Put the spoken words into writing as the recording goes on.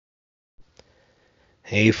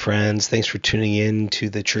Hey friends, thanks for tuning in to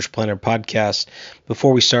the Church Planter Podcast.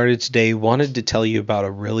 Before we started today, wanted to tell you about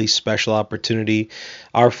a really special opportunity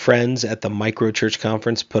our friends at the Micro Church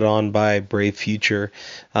Conference put on by Brave Future,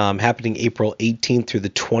 happening April 18th through the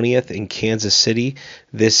 20th in Kansas City.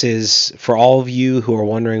 This is for all of you who are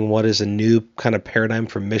wondering what is a new kind of paradigm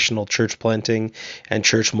for missional church planting and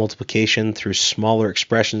church multiplication through smaller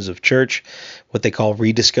expressions of church, what they call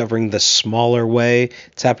rediscovering the smaller way.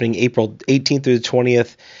 It's happening April 18th through the 20th.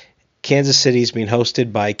 Kansas City is being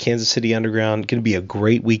hosted by Kansas City Underground. Going to be a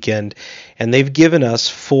great weekend. And they've given us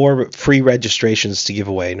 4 free registrations to give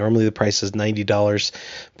away. Normally the price is $90,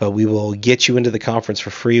 but we will get you into the conference for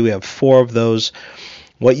free. We have 4 of those.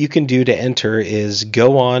 What you can do to enter is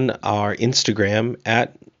go on our Instagram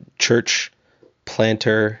at Church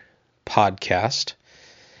Planter Podcast.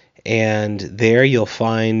 And there you'll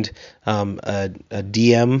find a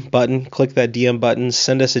DM button. Click that DM button.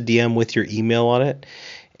 Send us a DM with your email on it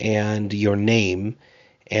and your name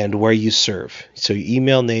and where you serve. So you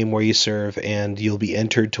email, name, where you serve, and you'll be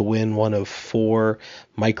entered to win one of 4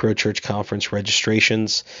 Micro Church Conference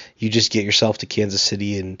registrations. You just get yourself to Kansas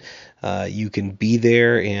City and you can be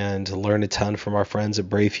there and learn a ton from our friends at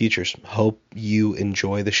Brave Futures. Hope you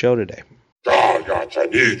enjoy the show today.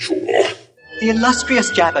 The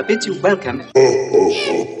illustrious Jabba bids you welcome.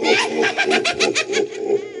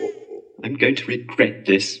 I'm going to regret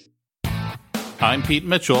this. I'm Pete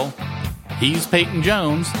Mitchell. He's Peyton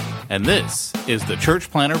Jones. And this is the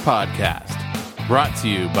Church Planter Podcast, brought to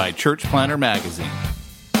you by Church Planter Magazine.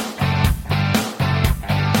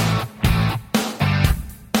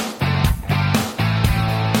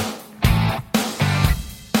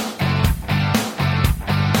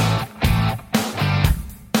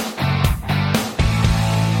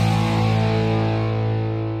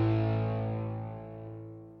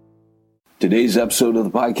 Today's episode of the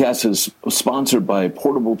podcast is sponsored by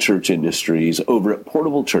Portable Church Industries over at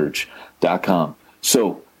portablechurch.com.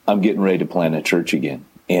 So I'm getting ready to plant a church again.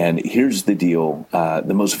 And here's the deal.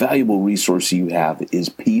 The most valuable resource you have is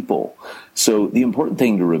people. So the important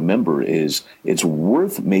thing to remember is it's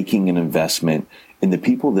worth making an investment in the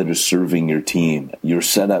people that are serving your team, your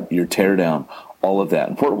setup, your teardown, all of that.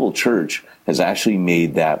 And Portable Church has actually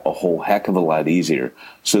made that a whole heck of a lot easier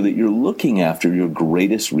so that you're looking after your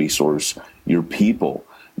greatest resource, your people.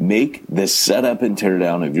 Make the setup and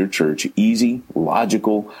teardown of your church easy,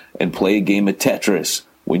 logical, and play a game of Tetris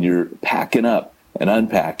when you're packing up and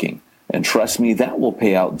unpacking. And trust me, that will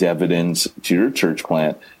pay out dividends to your church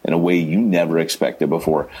plant in a way you never expected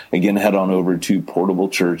before. Again, head on over to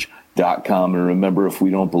portablechurch.com. And remember, if we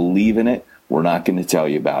don't believe in it, we're not going to tell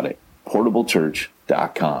you about it.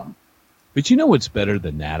 portablechurch.com. But you know what's better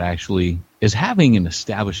than that, actually, is having an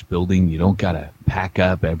established building. You don't got to pack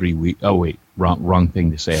up every week. Oh, wait, wrong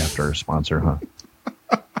thing to say after a sponsor, huh?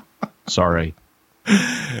 Sorry.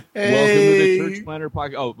 Hey, welcome to the Church Planter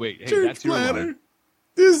Podcast. Oh, wait, hey, Church that's your Planter. one.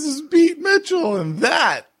 This is Pete Mitchell, and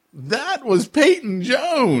that was Peyton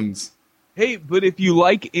Jones. Hey, but if you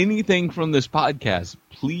like anything from this podcast,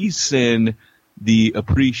 please send the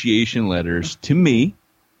appreciation letters to me.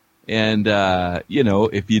 And,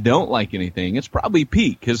 if you don't like anything, it's probably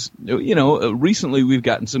Pete, because, recently we've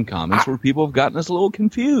gotten some comments where people have gotten us a little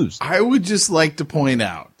confused. I would just like to point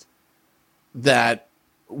out that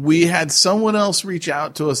we had someone else reach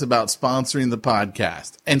out to us about sponsoring the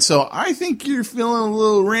podcast. And so I think you're feeling a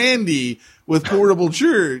little randy with Portable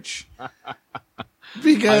Church.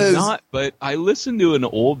 Because I'm not, but I listened to an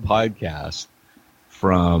old podcast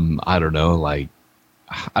from, I don't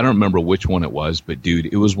remember which one it was, but dude,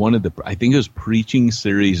 it was I think it was Preaching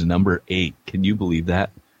Series number 8. Can you believe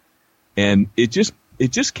that? And it just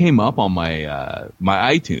came up on my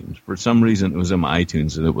iTunes. For some reason, it was in my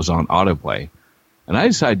iTunes and it was on autoplay. And I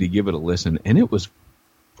decided to give it a listen, and it was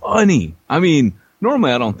funny. I mean,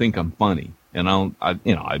 normally I don't think I'm funny, and our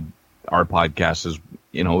podcast is,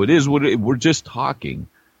 it is what we're just talking.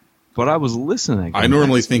 But I was listening. I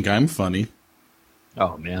normally think I'm funny.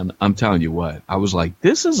 Oh, man, I'm telling you what. I was like,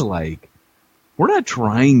 this is like, we're not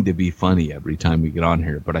trying to be funny every time we get on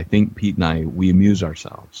here, but I think Pete and we amuse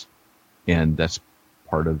ourselves. And that's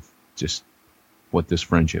part of just what this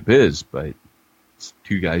friendship is, but it's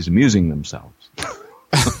 2 guys amusing themselves.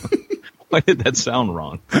 Why did that sound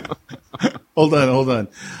wrong? Hold on.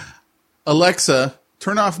 Alexa,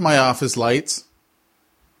 turn off my office lights.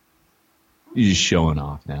 You're just showing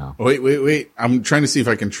off now. Wait. I'm trying to see if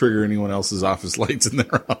I can trigger anyone else's office lights in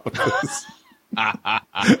their office.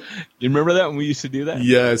 You remember that when we used to do that?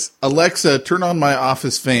 Yes. Alexa, turn on my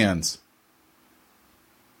office fans.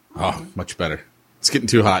 Oh, much better. It's getting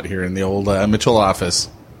too hot here in the old Mitchell office.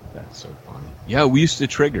 That's so funny. Yeah, we used to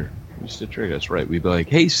trigger. Used to trick us, right? We'd be like,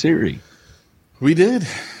 "Hey Siri." We did.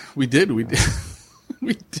 We did. We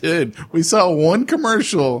did. We saw one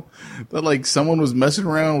commercial that like someone was messing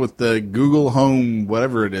around with the Google Home,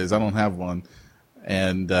 whatever it is. I don't have one.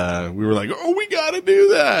 And we were like, oh, we got to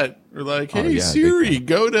do that. We're like, hey, Siri,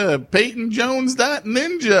 go to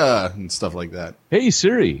PeytonJones.Ninja and stuff like that. Hey,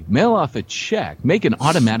 Siri, mail off a check. Make an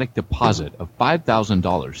automatic deposit of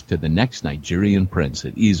 $5,000 to the next Nigerian prince.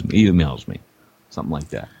 It emails me. Something like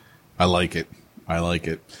that. I like it.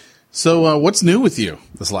 So what's new with you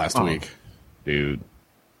this last week? Dude.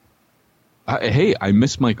 I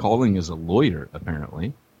missed my calling as a lawyer,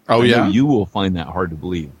 apparently. Oh, yeah? You will find that hard to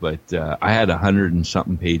believe, but I had 100 and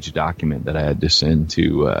something page document that I had to send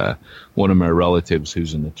to one of my relatives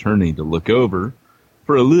who's an attorney to look over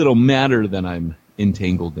for a little matter that I'm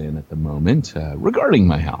entangled in at the moment regarding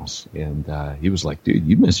my house. And he was like, dude,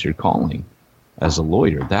 you missed your calling as a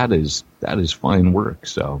lawyer. That is fine work.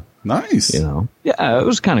 So nice. Yeah, it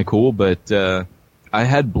was kind of cool, but I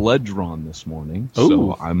had blood drawn this morning. Ooh.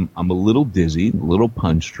 So I'm a little dizzy, a little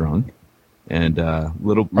punch drunk. And are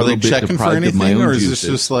they checking for anything, or is this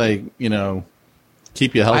just like,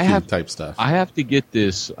 keep you healthy type stuff? I have to get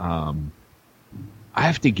this. I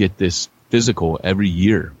have to get this physical every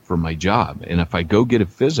year for my job, and if I go get a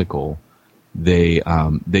physical, they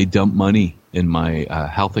dump money in my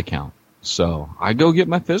health account. So I go get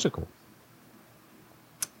my physical.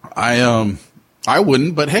 I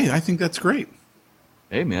wouldn't, but hey, I think that's great.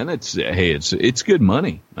 Hey man, it's good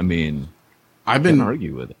money. I mean, I can't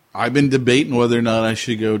argue with it. I've been debating whether or not I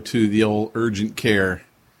should go to the old urgent care,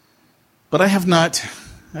 but I have not.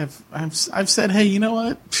 I've said, hey, you know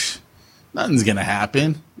what? Nothing's gonna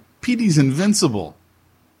happen. Petey's invincible.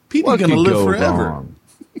 Petey's gonna live forever.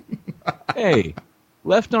 Hey,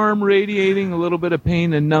 left arm radiating, a little bit of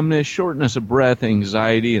pain and numbness, shortness of breath,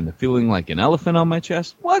 anxiety, and the feeling like an elephant on my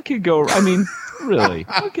chest. What could go? I mean, really,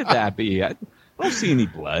 what could that be? I don't see any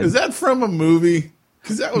blood. Is that from a movie?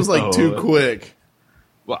 Because that was like too quick.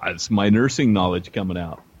 Well, it's my nursing knowledge coming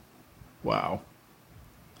out. Wow.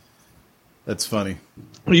 That's funny.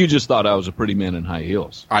 You just thought I was a pretty man in high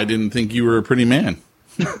heels. I didn't think you were a pretty man.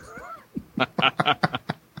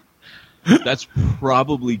 That's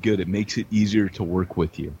probably good. It makes it easier to work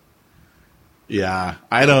with you. Yeah,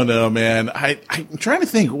 I don't know, man. I'm trying to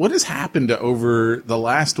think, what has happened over the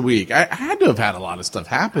last week? I had to have had a lot of stuff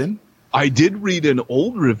happen. I did read an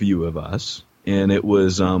old review of us, and it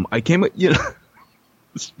was, I came,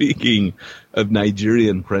 speaking of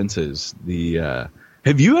Nigerian princes,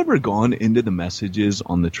 have you ever gone into the messages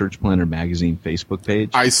on the Church Planter Magazine Facebook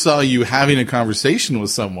page? I saw you having a conversation with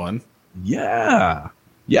someone. Yeah.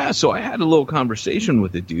 Yeah, so I had a little conversation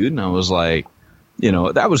with the dude, and I was like,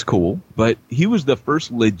 that was cool. But he was the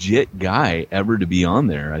first legit guy ever to be on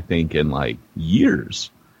there, I think, in like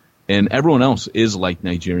years. And everyone else is like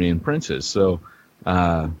Nigerian princes. So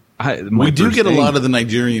we do get a lot of the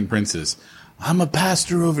Nigerian princes. I'm a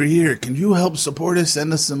pastor over here. Can you help support us?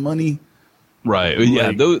 Send us some money. Right.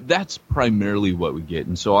 Yeah. That's primarily what we get.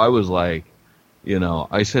 And so I was like,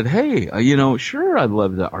 I said, hey, sure, I'd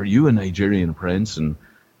love that. Are you a Nigerian prince? And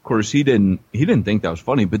of course, he didn't think that was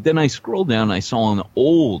funny. But then I scrolled down and I saw an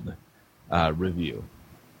old review,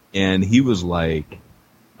 and he was like,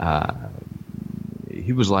 I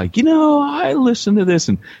listened to this,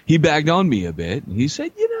 and he bagged on me a bit. And he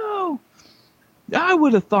said, I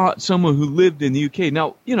would have thought someone who lived in the UK.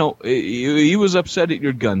 Now, he was upset at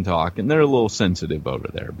your gun talk, and they're a little sensitive over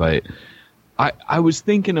there. But I was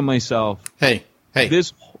thinking to myself, hey,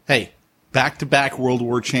 back-to-back World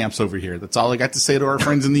War champs over here. That's all I got to say to our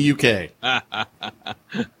friends in the UK.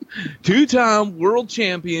 2-time world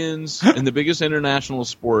champions in the biggest international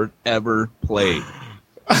sport ever played.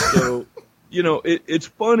 So, it's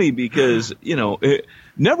funny because,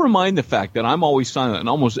 never mind the fact that I'm always silent in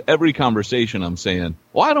almost every conversation. I'm saying,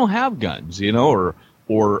 well, I don't have guns, or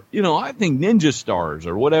I think ninja stars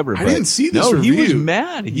or whatever. I didn't see this review. He was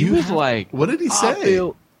mad. He was like, what did he say?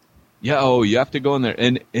 You have to go in there.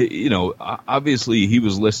 And, obviously he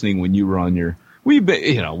was listening when you were on your,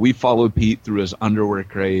 we followed Pete through his underwear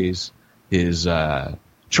craze, his,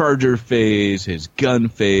 charger phase, his gun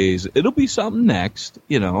phase. It'll be something next,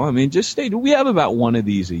 just stay. We have about one of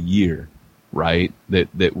these a year, right?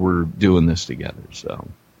 That we're doing this together. So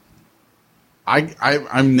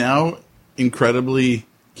I'm now incredibly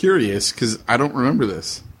curious because I don't remember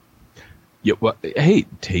this. Yeah. Well, hey,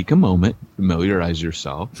 take a moment, familiarize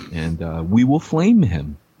yourself, and we will flame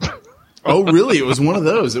him. Oh, really? It was one of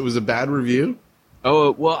those. It was a bad review.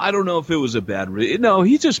 Oh, well, I don't know if it was a bad review. No,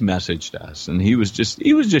 he just messaged us, and he was just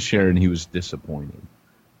sharing he was disappointed.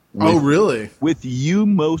 Oh, really? With you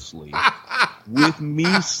mostly. with me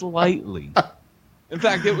slightly. In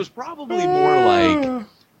fact, it was probably more like,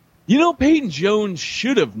 Peyton Jones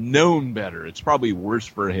should have known better. It's probably worse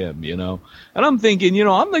for him, And I'm thinking,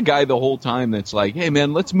 I'm the guy the whole time that's like, hey,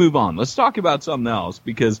 man, let's move on. Let's talk about something else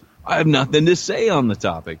because I have nothing to say on the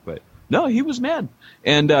topic. But no, he was mad.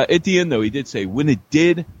 And at the end, though, he did say, when it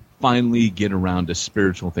did finally get around to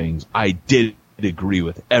spiritual things, I did agree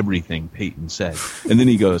with everything Peyton said. And then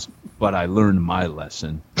he goes, but I learned my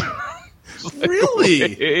lesson. Like,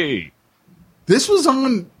 really? Hey. This was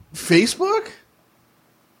on Facebook?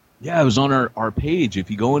 Yeah, it was on our page.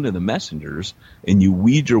 If you go into the messengers and you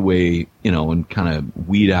weed your way, and kind of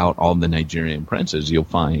weed out all the Nigerian princes, you'll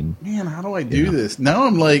find. Man, how do I do this? Now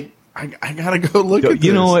I'm like, I got to go look at this.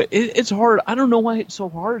 You know what? It's hard. I don't know why it's so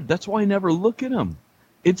hard. That's why I never look at them.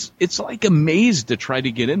 It's like a maze to try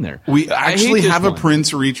to get in there. We actually have a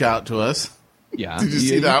prince reach out to us. Yeah. Did you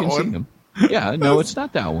see that one? Yeah, no, it's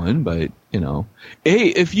not that one, but, Hey,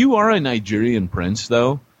 if you are a Nigerian prince,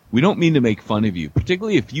 though, we don't mean to make fun of you,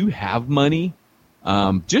 particularly if you have money.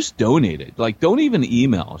 Just donate it. Like, don't even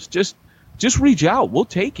email us. Just reach out. We'll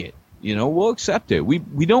take it. We'll accept it.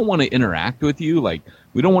 We don't want to interact with you. Like,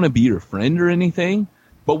 we don't want to be your friend or anything,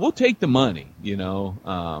 but we'll take the money.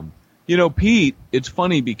 Pete, it's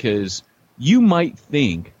funny because you might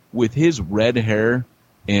think with his red hair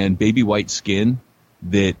and baby white skin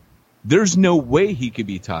that there's no way he could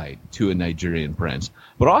be tied to a Nigerian prince.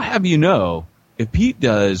 But I'll have you know, if Pete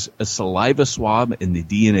does a saliva swab and the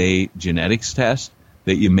DNA genetics test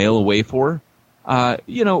that you mail away for,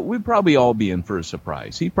 we'd probably all be in for a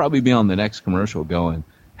surprise. He'd probably be on the next commercial going,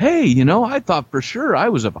 hey, I thought for sure I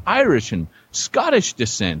was of Irish and Scottish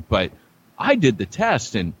descent, but I did the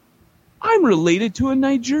test and I'm related to a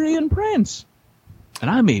Nigerian prince. And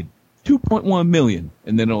I made $2.1 million.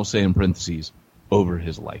 And then it'll say in parentheses, over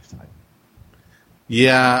his lifetime.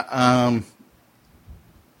 Yeah,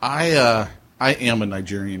 I am a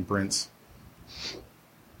Nigerian prince.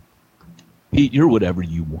 Pete, you're whatever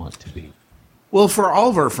you want to be. Well, for all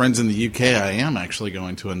of our friends in the UK, I am actually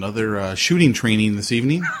going to another shooting training this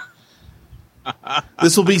evening.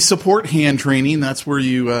 This will be support hand training. That's where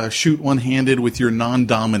you shoot one-handed with your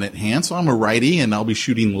non-dominant hand. So I'm a righty, and I'll be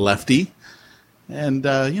shooting lefty. And,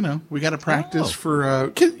 we got to practice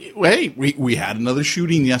for, hey, we had another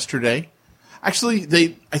shooting yesterday.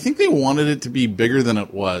 Actually, I think they wanted it to be bigger than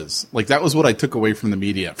it was. Like, that was what I took away from the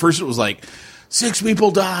media. At first it was like 6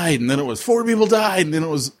 people died, and then it was 4 people died, and then it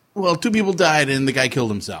was, 2 people died, and the guy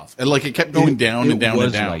killed himself. And like, it kept going down and down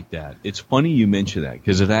and down. It was like that. It's funny you mention that,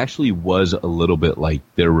 because it actually was a little bit like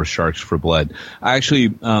There Were Sharks for Blood. Actually,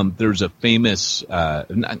 there's a famous,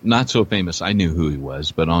 not so famous, I knew who he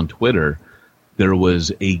was, but on Twitter, there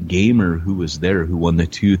was a gamer who was there who won the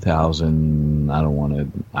 2000, I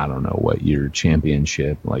don't know what year,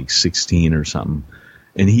 championship, like 16 or something.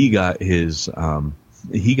 And he got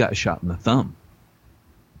he got shot in the thumb.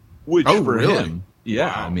 Which for him,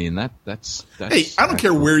 yeah, wow. I mean, that's. Hey, I don't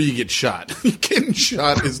care where you get shot. Getting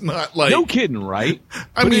shot is not like. No kidding, right?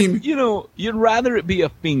 I mean, you'd rather it be a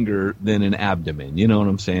finger than an abdomen. You know what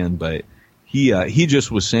I'm saying? But he just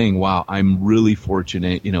was saying, wow, I'm really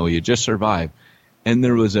fortunate. You just survived. And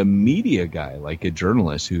there was a media guy, like a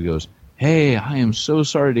journalist, who goes, hey, I am so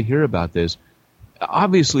sorry to hear about this.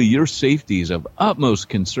 Obviously, your safety is of utmost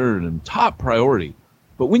concern and top priority.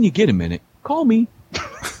 But when you get a minute, call me.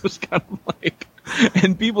 It was kind of like,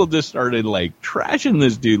 and people just started like trashing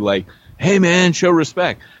this dude, like, hey, man, show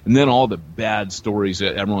respect. And then all the bad stories,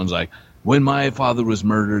 everyone's like, when my father was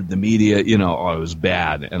murdered, the media, it was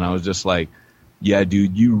bad. And I was just like, yeah,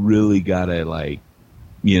 dude, you really got to like,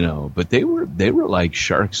 but they were like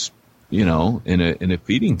sharks, in a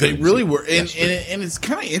feeding. They really were. And it's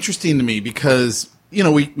kind of interesting to me because,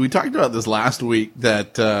 we talked about this last week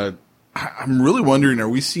that I'm really wondering, are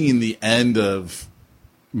we seeing the end of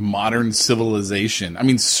modern civilization? I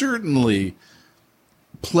mean, certainly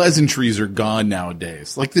pleasantries are gone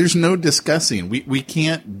nowadays. Like, there's no discussing. We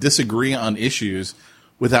can't disagree on issues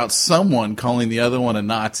without someone calling the other one a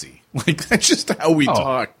Nazi. Like, that's just how we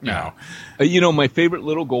talk now. My favorite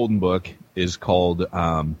little golden book is called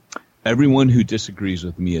Everyone Who Disagrees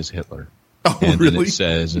with Me is Hitler. Oh, and really? Then it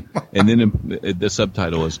says, and then the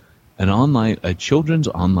subtitle is a children's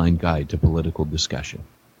online guide to political discussion.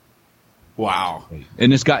 Wow.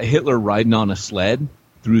 And it's got Hitler riding on a sled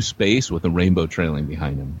through space with a rainbow trailing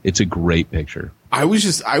behind him. It's a great picture. I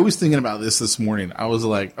was thinking about this morning. I was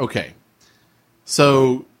like, okay,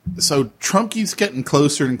 so Trump keeps getting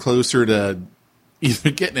closer and closer to either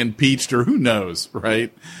getting impeached or who knows,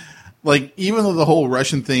 right? Like, even though the whole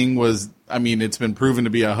Russian thing was, it's been proven to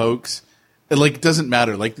be a hoax, it doesn't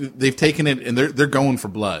matter. Like, they've taken it and they're going for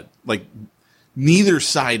blood. Like, neither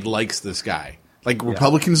side likes this guy. Like,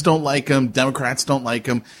 Republicans don't like him, Democrats don't like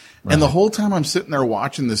him. Right. And the whole time I'm sitting there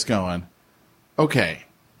watching this going, okay,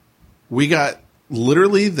 we got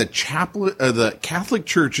literally the Catholic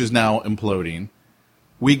Church is now imploding.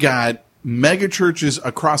 We got mega churches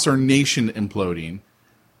across our nation imploding.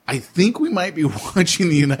 I think we might be watching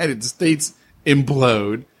the United States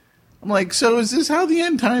implode. I'm like, so is this how the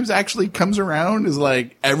end times actually comes around? Is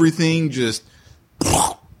like everything just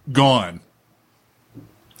gone?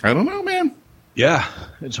 I don't know, man. Yeah,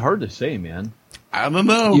 it's hard to say, man. I don't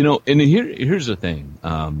know. You know, and here's the thing.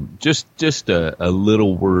 Just a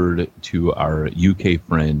little word to our UK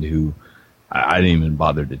friend who I didn't even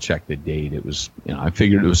bother to check the date. It was, I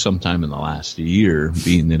figured it was sometime in the last year,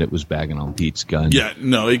 being that it was bagging on Pete's gun. Yeah,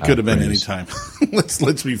 no, it could have been any time.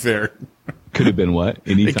 Let's be fair. Could have been what?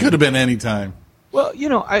 Anytime? It could have been any time. Well,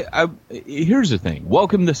 here's the thing.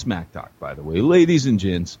 Welcome to Smack Talk, by the way. Ladies and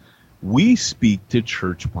gents, we speak to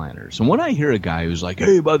church planners. And when I hear a guy who's like,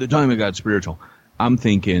 hey, by the time I got spiritual, I'm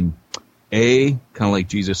thinking, kind of like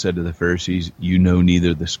Jesus said to the Pharisees, you know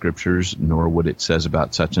neither the scriptures nor what it says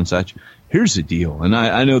about such and such. Here's the deal. And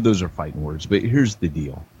I know those are fighting words, but here's the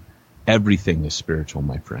deal. Everything is spiritual,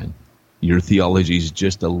 my friend. Your theology is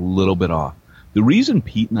just a little bit off. The reason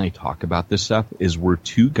Pete and I talk about this stuff is we're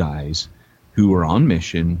two guys who are on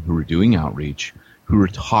mission, who are doing outreach, who are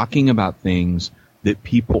talking about things that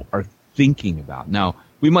people are thinking about. Now,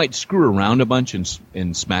 we might screw around a bunch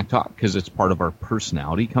in Smack Talk because it's part of our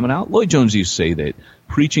personality coming out. Lloyd Jones used to say that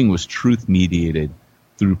preaching was truth mediated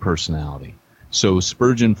through personality. So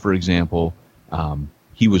Spurgeon, for example,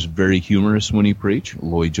 he was very humorous when he preached.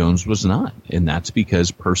 Lloyd Jones was not. And that's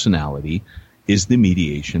because personality is the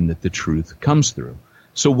mediation that the truth comes through.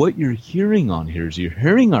 So what you're hearing on here is you're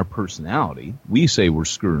hearing our personality. We say we're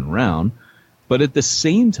screwing around, but at the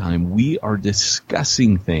same time, we are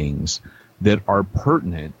discussing things that are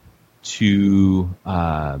pertinent to,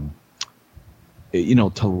 to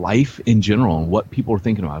life in general and what people are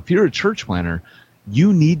thinking about. If you're a church planner,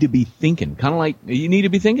 you need to be thinking, kind of like you need to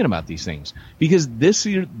be thinking about these things, because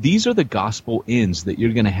these are the gospel ends that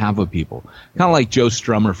you're going to have with people. Kind of like Joe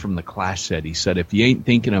Strummer from The Clash said. He said, if you ain't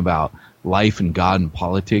thinking about life and God and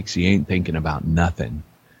politics, you ain't thinking about nothing,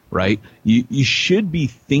 right? You should be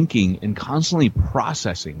thinking and constantly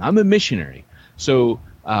processing. I'm a missionary. So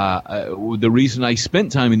the reason I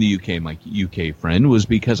spent time in the UK, my UK friend, was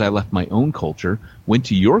because I left my own culture, went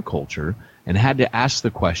to your culture, and had to ask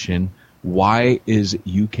the question, why is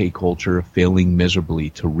UK culture failing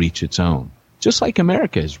miserably to reach its own? Just like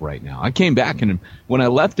America is right now. I came back, and when I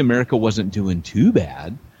left, America wasn't doing too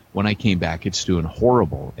bad. When I came back, it's doing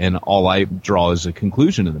horrible. And all I draw as a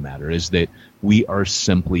conclusion of the matter is that we are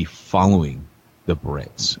simply following the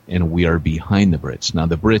Brits, and we are behind the Brits. Now,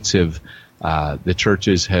 the Brits the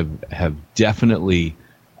churches have definitely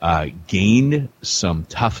gained some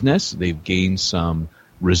toughness. They've gained some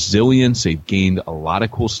resilience. They've gained a lot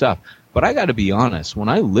of cool stuff. But I got to be honest, when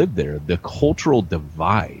I lived there, the cultural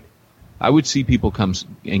divide, I would see people come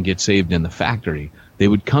and get saved in the factory. They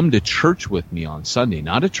would come to church with me on Sunday,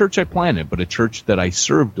 not a church I planted, but a church that I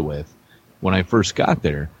served with when I first got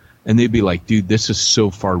there. And they'd be like, dude, this is so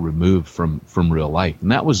far removed from real life.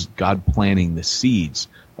 And that was God planting the seeds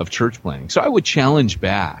of church planting. So I would challenge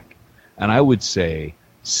back, and I would say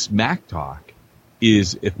Smack Talk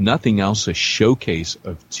is, if nothing else, a showcase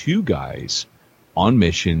of two guys on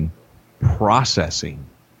mission processing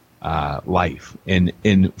life.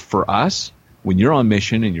 And for us, when you're on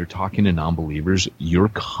mission and you're talking to non-believers, you're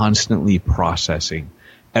constantly processing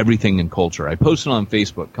everything in culture. I posted on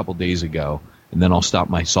Facebook a couple days ago, and then I'll stop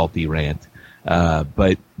my salty rant.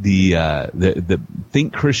 But the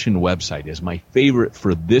Think Christian website is my favorite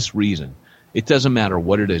for this reason. It doesn't matter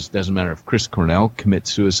what it is. It doesn't matter if Chris Cornell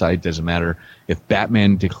commits suicide. It doesn't matter if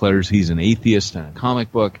Batman declares he's an atheist in a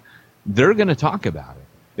comic book. They're going to talk about it.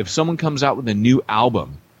 If someone comes out with a new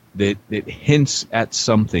album that hints at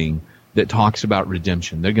something that talks about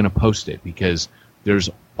redemption, they're going to post it, because there's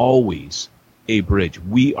always a bridge.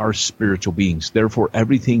 We are spiritual beings. Therefore,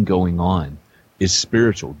 everything going on is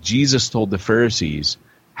spiritual. Jesus told the Pharisees,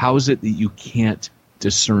 how is it that you can't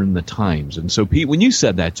discern the times? And so, Pete, when you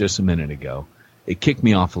said that just a minute ago, it kicked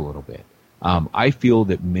me off a little bit. I feel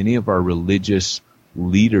that many of our religious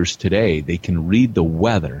leaders today, they can read the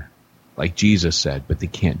weather, like Jesus said, but they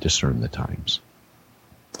can't discern the times.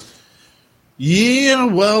 Yeah,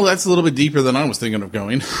 well, that's a little bit deeper than I was thinking of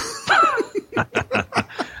going.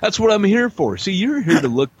 That's what I'm here for. See, you're here to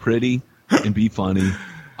look pretty and be funny.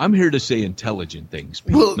 I'm here to say intelligent things.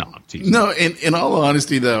 Well, no, in all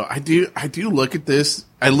honesty, though, I do look at this.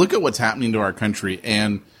 I look at what's happening to our country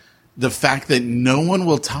and the fact that no one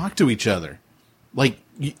will talk to each other. Like,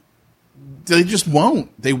 they just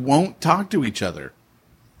won't. They won't talk to each other.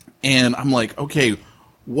 And I'm like, okay,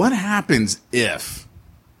 what happens if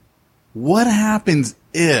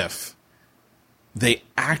they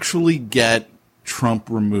actually get Trump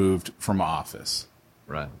removed from office?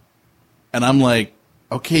 Right. And I'm like,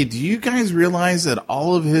 okay, do you guys realize that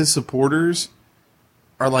all of his supporters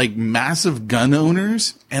are like massive gun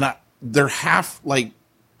owners, and they're half like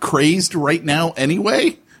crazed right now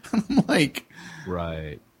anyway? I'm like,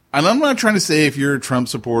 right. And I'm not trying to say if you're a Trump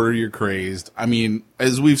supporter, you're crazed. I mean,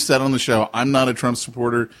 as we've said on the show, I'm not a Trump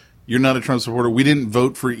supporter. You're not a Trump supporter. We didn't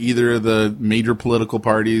vote for either of the major political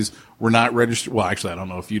parties. We're not registered. Well, actually, I don't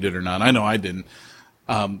know if you did or not. I know I didn't.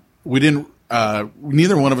 We didn't.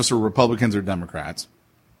 Neither one of us are Republicans or Democrats.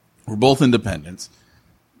 We're both independents.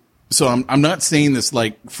 So I'm not saying this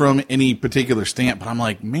like from any particular stamp, but I'm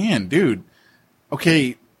like, man, dude,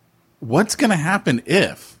 okay, what's going to happen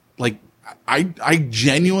if, like, I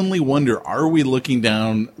genuinely wonder, are we looking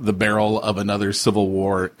down the barrel of another civil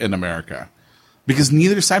war in America? Because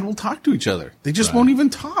neither side will talk to each other. They just won't even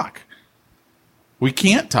talk. We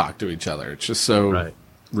can't talk to each other. It's just so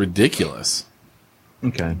ridiculous.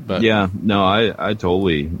 Okay. But yeah, no, I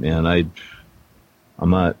totally, man, I'm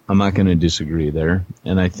not going to disagree there.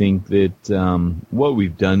 And I think that what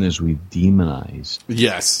we've done is we've demonized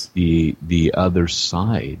the other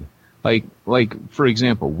side. Like for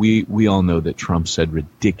example, we all know that Trump said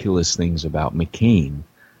ridiculous things about McCain.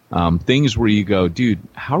 Things where you go, dude,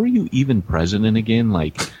 how are you even president again?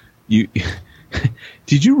 Like, you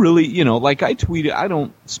did you really, like I tweeted, I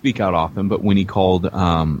don't speak out often, but when he called,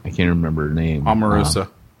 I can't remember her name. Omarosa.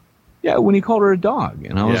 Yeah, when he called her a dog.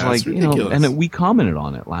 And I was like, ridiculous. and we commented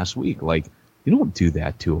on it last week. Like, you don't do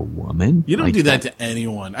that to a woman. You don't do that to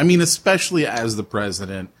anyone. I mean, especially as the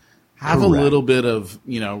president. Have a little bit of,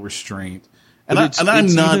 restraint. And it's not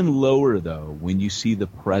even lower, though, when you see the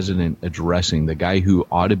president addressing the guy who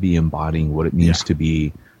ought to be embodying what it means to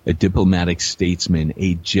be a diplomatic statesman,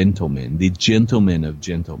 a gentleman, the gentleman of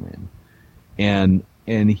gentlemen. And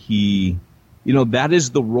he, that is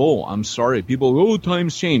the role. I'm sorry. People go,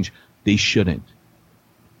 times change. They shouldn't.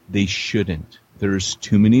 They shouldn't. There's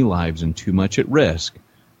too many lives and too much at risk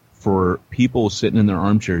for people sitting in their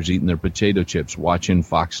armchairs eating their potato chips, watching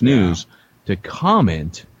Fox News to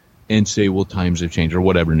comment and say, well, times have changed, or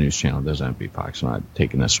whatever news channel. It doesn't have to be Fox. I'm not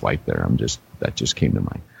taking a swipe there. That just came to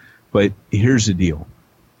mind. But here's the deal.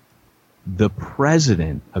 The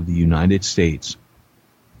president of the United States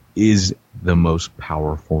is the most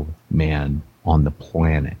powerful man on the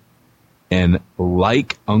planet. And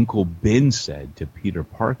like Uncle Ben said to Peter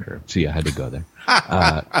Parker, see, I had to go there.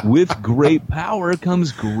 With great power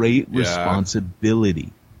comes great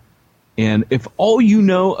responsibility. And if all you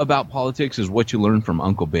know about politics is what you learned from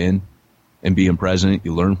Uncle Ben and being president,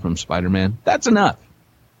 you learn from Spider-Man, that's enough.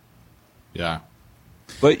 Yeah.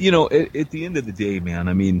 But, at the end of the day, man,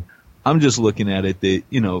 I mean, I'm just looking at it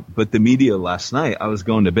that, but the media last night, I was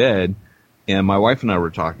going to bed, and my wife and I were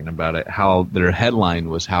talking about it, how their headline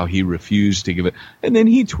was how he refused to give it. And then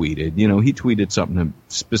he tweeted something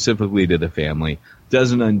specifically to the family,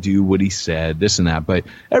 doesn't undo what he said, this and that. But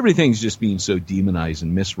everything's just being so demonized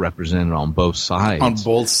and misrepresented on both sides. On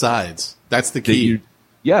both sides. That's the key.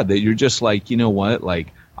 That you're just like, you know what? Like,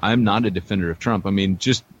 I'm not a defender of Trump. I mean,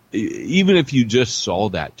 just even if you just saw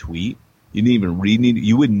that tweet, you didn't even read any,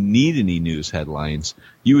 you wouldn't need any news headlines.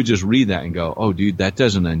 You would just read that and go, oh, dude, that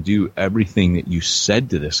doesn't undo everything that you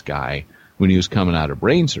said to this guy when he was coming out of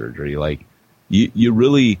brain surgery. Like, you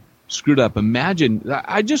really screwed up. Imagine,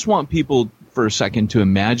 I just want people for a second to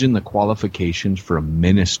imagine the qualifications for a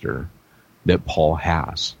minister that Paul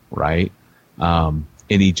has, right? And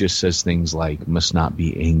he just says things like, must not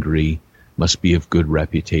be angry, must be of good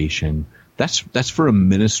reputation. That's for a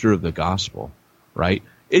minister of the gospel, right?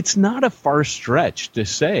 It's not a far stretch to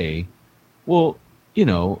say, well,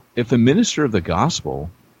 if a minister of the gospel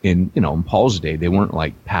in Paul's day, they weren't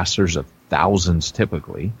like pastors of thousands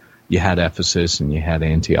typically. You had Ephesus and you had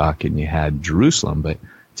Antioch and you had Jerusalem, but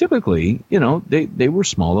typically, they were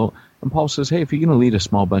small. And Paul says, hey, if you're going to lead a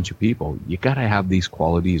small bunch of people, you got to have these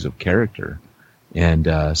qualities of character.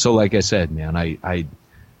 And so like I said, man,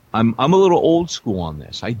 I'm a little old school on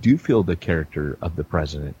this. I do feel the character of the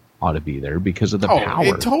president ought to be there because of the power.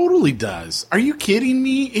 It totally does. Are you kidding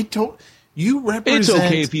me? You represent. It's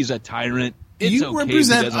okay if he's a tyrant. You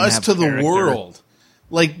represent us to the world.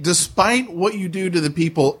 Like, despite what you do to the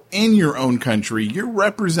people in your own country, you're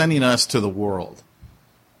representing us to the world.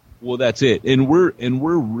 Well, that's it. And we're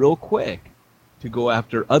real quick to go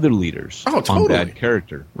after other leaders on bad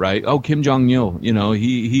character, right? Oh, Kim Jong-il,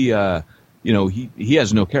 he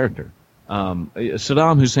has no character.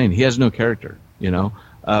 Saddam Hussein, he has no character.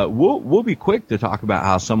 We'll be quick to talk about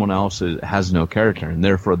how someone else has no character and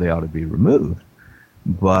therefore they ought to be removed.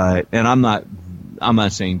 And I'm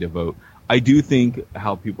not saying to vote. I do think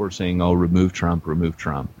how people are saying, "Oh, remove Trump."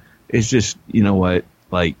 It's just, you know what?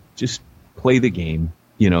 Like, just play the game.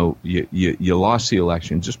 You lost the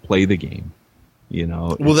election. Just play the game.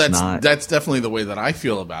 Well, that's definitely the way that I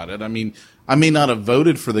feel about it. I mean, I may not have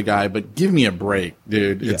voted for the guy, but give me a break,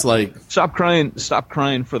 dude. It's like, stop crying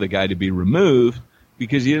for the guy to be removed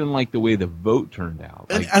because you didn't like the way the vote turned out.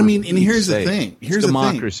 Like, and here's the thing. Here's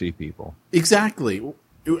democracy, the thing. People. Exactly.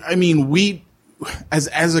 I mean, we,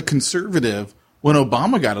 as a conservative, when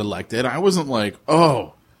Obama got elected, I wasn't like,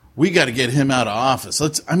 oh, we got to get him out of office.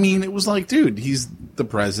 It was like, dude, he's the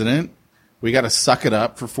president. We got to suck it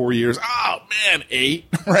up for 4 years. Oh man, 8,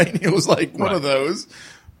 right? It was like one of those,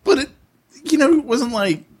 but it wasn't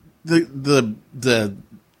like the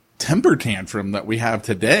temper tantrum that we have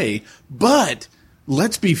today. But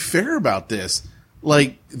let's be fair about this.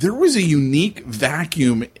 Like, there was a unique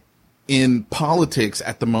vacuum in politics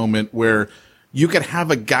at the moment where you could have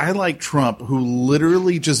a guy like Trump who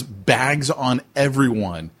literally just bags on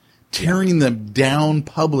everyone, tearing them down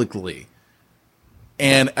publicly.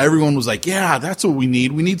 And everyone was like, yeah, that's what we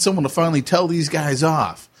need. We need someone to finally tell these guys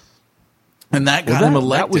off. And that got him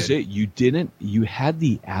elected. That was it. You had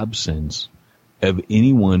the absence of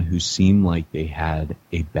anyone who seemed like they had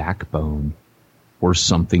a backbone or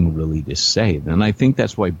something really to say. And I think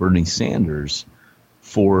that's why Bernie Sanders,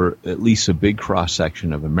 for at least a big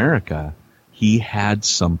cross-section of America, he had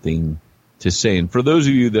something to say. And for those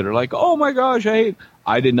of you that are like, oh my gosh,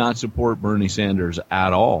 I did not support Bernie Sanders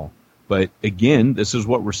at all. But again, this is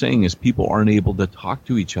what we're saying is people aren't able to talk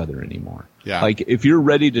to each other anymore. Yeah. Like, if you're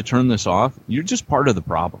ready to turn this off, you're just part of the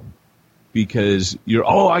problem because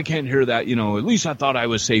I can't hear that. At least I thought I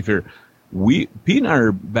was safe here. Pete and I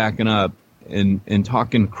are backing up and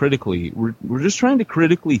talking critically. We're just trying to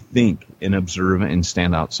critically think and observe and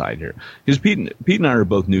stand outside here. Because Pete and I are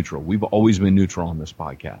both neutral. We've always been neutral on this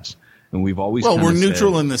podcast. And we've always we're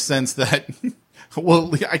neutral in the sense that,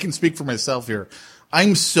 I can speak for myself here.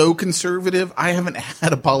 I'm so conservative. I haven't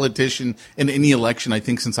had a politician in any election, I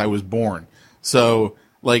think, since I was born. So,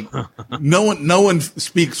 like, no one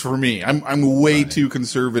speaks for me. I'm way too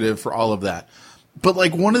conservative for all of that. But,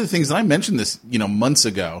 like, one of the things, and I mentioned this, months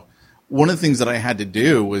ago, one of the things that I had to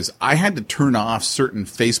do was I had to turn off certain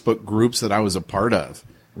Facebook groups that I was a part of.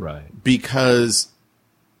 Right. Because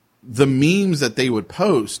the memes that they would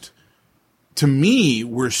post, to me,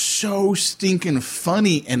 were so stinking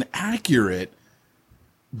funny and accurate.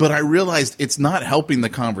 But I realized it's not helping the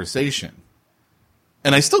conversation.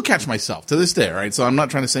 And I still catch myself to this day, right? So I'm not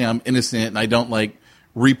trying to say I'm innocent and I don't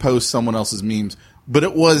repost someone else's memes. But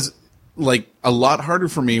it was a lot harder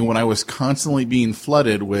for me when I was constantly being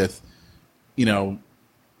flooded with,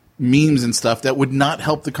 memes and stuff that would not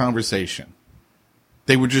help the conversation.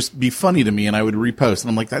 They would just be funny to me and I would repost. And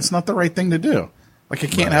I'm like, that's not the right thing to do. Like, I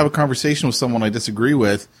can't have a conversation with someone I disagree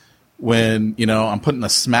with when, I'm putting a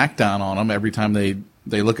smackdown on them every time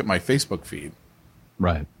they look at my Facebook feed.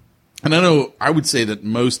 Right. And I know I would say that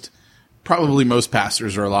probably most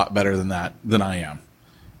pastors are a lot better than I am.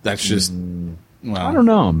 That's just, I don't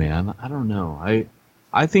know, man. I don't know.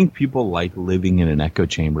 I think people like living in an echo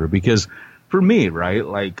chamber because for me, right,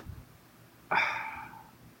 like,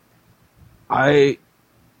 I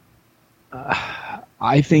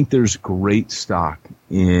think there's great stock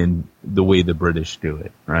in the way the British do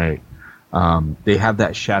it, right? They have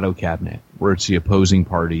that shadow cabinet where it's the opposing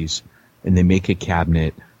parties and they make a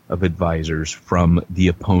cabinet of advisors from the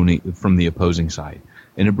opposing side.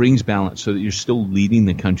 And it brings balance so that you're still leading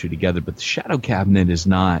the country together. But the shadow cabinet is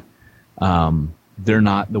not, they're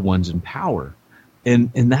not the ones in power.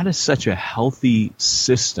 And that is such a healthy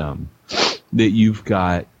system that you've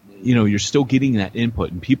got, you're still getting that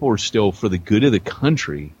input and people are still, for the good of the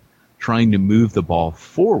country, trying to move the ball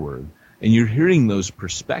forward. And you're hearing those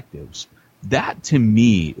perspectives. That, to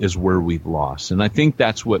me, is where we've lost. And I think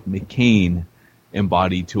that's what McCain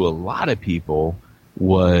embodied to a lot of people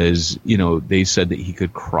was, they said that he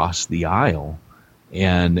could cross the aisle.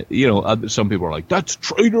 And, some people are like, that's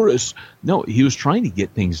traitorous. No, he was trying to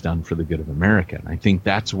get things done for the good of America. And I think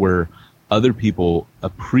that's where other people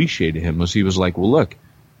appreciated him was he was like, well, look,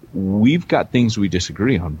 we've got things we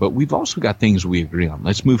disagree on, but we've also got things we agree on.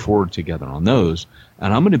 Let's move forward together on those.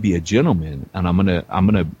 And I'm going to be a gentleman, and I'm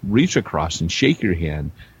going to reach across and shake your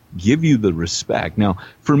hand, give you the respect. Now,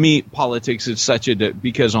 for me, politics is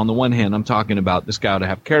because on the one hand, I'm talking about this guy ought to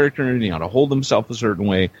have character and he ought to hold himself a certain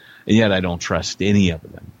way, and yet I don't trust any of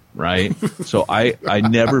them. right? So I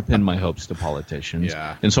never pin my hopes to politicians.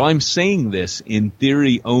 Yeah. And so I'm saying this in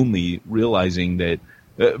theory only, realizing that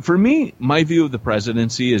for me, my view of the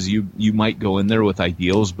presidency is you might go in there with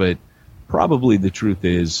ideals, but probably the truth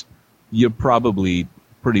is you probably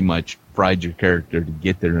pretty much fried your character to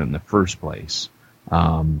get there in the first place.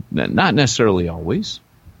 Not necessarily always,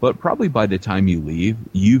 but probably by the time you leave,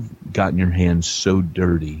 you've gotten your hands so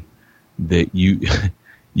dirty that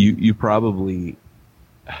you probably,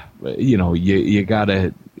 you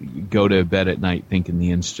gotta go to bed at night thinking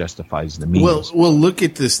the ends justifies the means. Well, look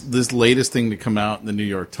at this latest thing to come out in the New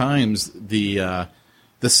York Times, the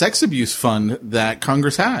sex abuse fund that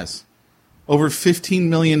Congress has. Over $15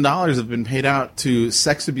 million have been paid out to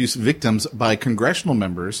sex abuse victims by congressional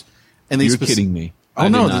members. And You're kidding me. Oh,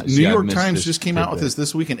 no, the New York Times just came out with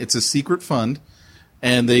this weekend. It's a secret fund,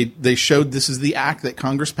 and they showed this is the act that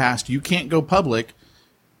Congress passed. You can't go public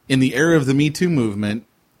in the era of the Me Too movement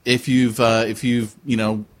if you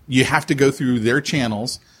have to go through their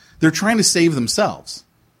channels. They're trying to save themselves.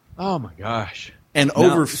 Oh my gosh! And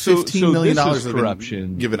over $15 million this is have corruption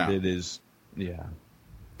been given out. It is, yeah.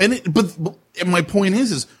 But my point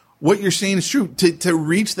is what you're saying is true. To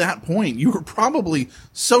reach that point, you were probably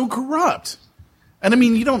so corrupt. And I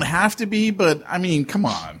mean, you don't have to be, but I mean, come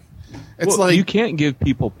on. It's like you can't give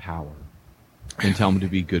people power and tell them to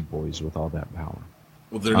be good boys with all that power.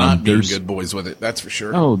 Well, they're not being good boys with it. That's for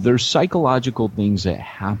sure. No, there's psychological things that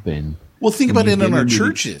happen. Well, think about it in our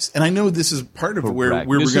churches, and I know this is part of where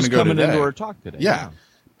we're going to go today. Into our talk today. Yeah.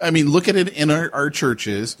 I mean, look at it in our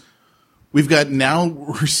churches.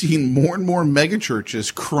 We're seeing more and more mega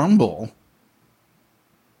churches crumble.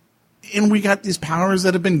 And we got these powers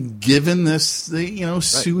that have been given this,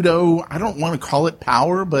 pseudo, I don't want to call it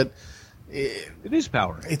power, but it is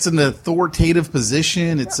power. It's an authoritative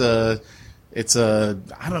position. Yeah. It's a,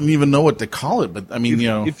 I don't even know what to call it, but I mean,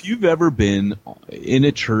 if you've ever been in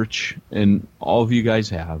a church, and all of you guys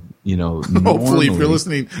have, hopefully if you're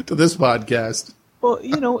listening to this podcast. Well,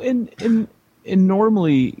 and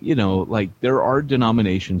normally, like there are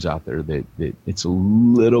denominations out there that it's a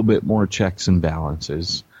little bit more checks and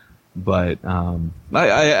balances. But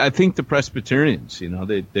I think the Presbyterians,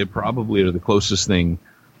 they probably are the closest thing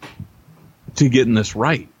to getting this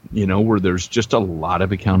right, where there's just a lot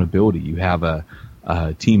of accountability. You have a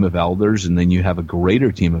team of elders, and then you have a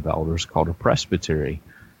greater team of elders called a presbytery,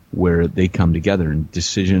 where they come together and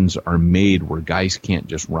decisions are made where guys can't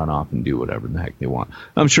just run off and do whatever the heck they want.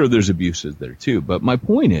 I'm sure there's abuses there too, but my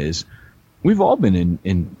point is we've all been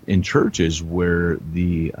in churches where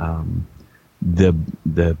the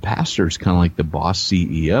pastor's kind of like the boss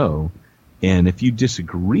CEO, and if you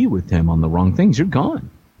disagree with him on the wrong things, you're gone,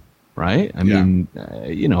 right? I mean,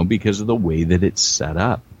 because of the way that it's set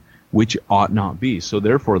up, which ought not be. So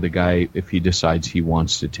therefore, the guy, if he decides he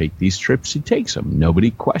wants to take these trips, he takes them.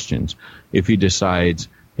 Nobody questions. If he decides,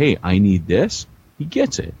 hey, I need this, he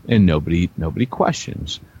gets it, and nobody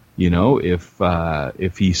questions.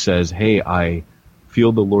 If he says, hey, I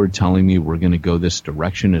feel the Lord telling me we're going to go this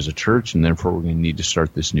direction as a church, and therefore we're going to need to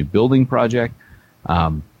start this new building project,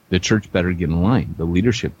 the church better get in line. The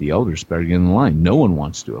leadership, the elders better get in line. No one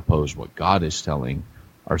wants to oppose what God is telling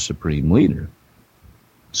our supreme leader.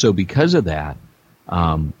 So because of that,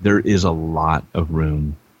 there is a lot of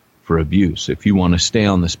room for abuse. If you want to stay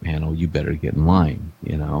on this panel, you better get in line,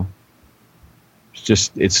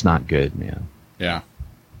 It's not good, man. Yeah.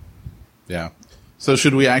 Yeah. So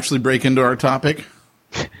should we actually break into our topic?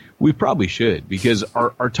 We probably should, because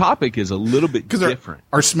our topic is a little bit different.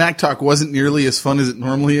 Our smack talk wasn't nearly as fun as it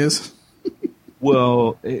normally is.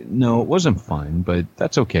 Well, no, it wasn't fun, but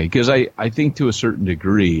that's okay, because I think to a certain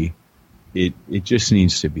degree, it just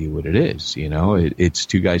needs to be what it is. It's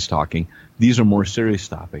two guys talking. These are more serious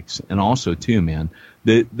topics. And also, too, man,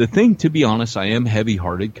 the thing, to be honest, I am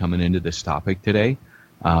heavy-hearted coming into this topic today.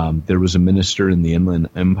 There was a minister in the Inland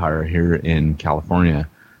Empire here in California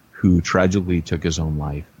who tragically took his own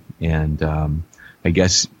life. And I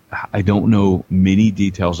guess I don't know many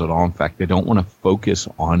details at all. In fact, I don't want to focus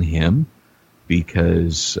on him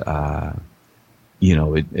because,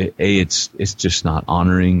 it's just not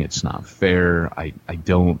honoring. It's not fair. I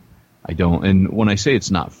don't. And when I say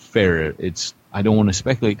it's not fair, I don't want to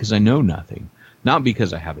speculate because I know nothing. Not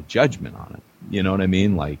because I have a judgment on it. You know what I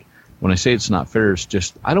mean? Like, when I say it's not fair, it's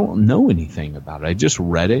just I don't know anything about it. I just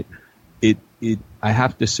read it. I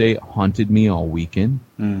have to say, it haunted me all weekend.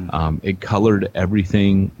 It colored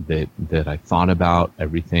everything that I thought about,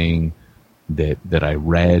 everything that I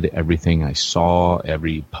read, everything I saw,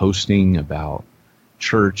 every posting about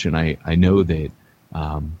church. And I know that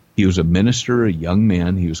he was a minister, a young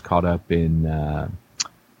man. He was caught up in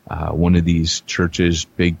one of these churches,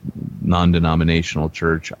 big non-denominational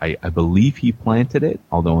church. I believe he planted it,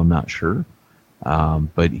 although I'm not sure.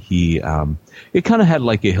 But it kind of had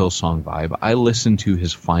like a Hillsong vibe. I listened to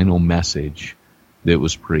his final message that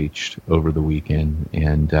was preached over the weekend,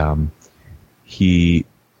 and he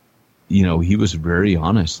was very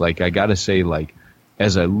honest. Like, I got to say, like,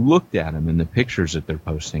 as I looked at him in the pictures that they're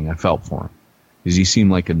posting, I felt for him, because he seemed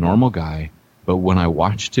like a normal guy. But when I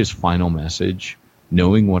watched his final message,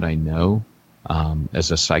 knowing what I know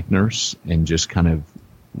as a psych nurse, and just kind of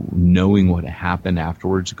knowing what happened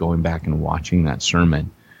afterwards, going back and watching that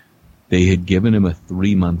sermon, they had given him a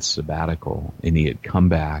 3-month sabbatical, and he had come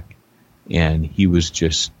back, and he was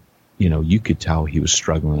just, you could tell he was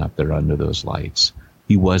struggling up there under those lights.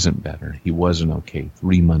 He wasn't better. He wasn't okay.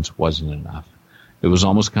 3 months wasn't enough. It was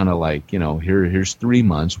almost kind of like, here's 3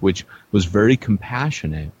 months, which was very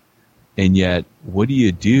compassionate. And yet, what do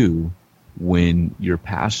you do when your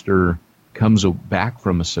pastor comes back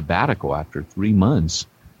from a sabbatical after 3 months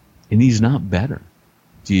and he's not better?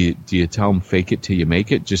 Do you tell him, fake it till you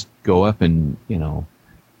make it? Just go up and,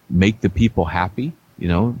 make the people happy,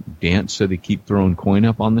 dance so they keep throwing coin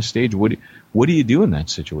up on the stage? What do you do in that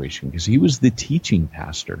situation? Because he was the teaching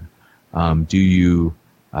pastor.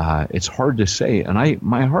 It's hard to say. And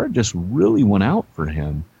my heart just really went out for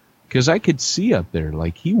him, because I could see up there,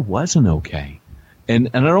 like, he wasn't okay. And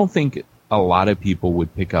I don't think a lot of people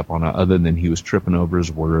would pick up on it, other than he was tripping over his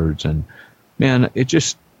words. And man,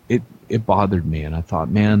 it bothered me. And I thought,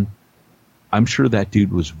 man, I'm sure that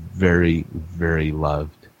dude was very, very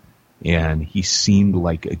loved, and he seemed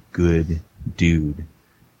like a good dude.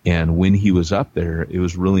 And when he was up there, it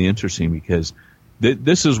was really interesting, because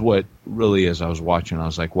this is what really, as I was watching, I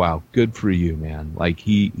was like, wow, good for you, man. Like,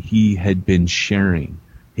 he had been sharing.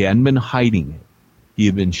 He hadn't been hiding it. He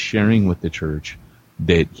had been sharing with the church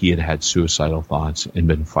that he had had suicidal thoughts and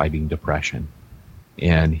been fighting depression.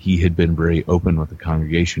 And he had been very open with the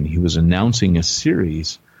congregation. He was announcing a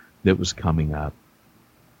series that was coming up.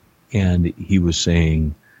 And he was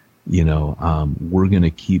saying, we're going to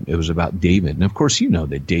keep, it was about David. And of course,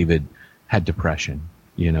 that David had depression,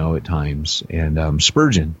 at times. And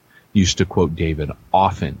Spurgeon used to quote David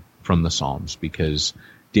often from the Psalms, because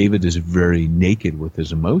David is very naked with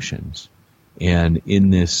his emotions. And in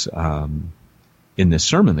this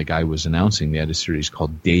sermon, the guy was announcing, they had a series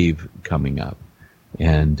called Dave coming up.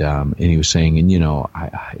 And he was saying,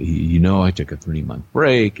 I took a 3-month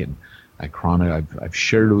break, and I've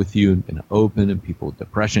shared it with you, and been open, and people with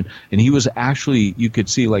depression. And he was actually, you could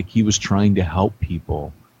see, like, he was trying to help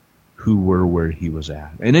people who were where he was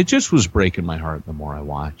at. And it just was breaking my heart the more I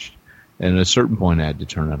watched. And at a certain point, I had to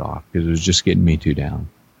turn it off, because it was just getting me too down.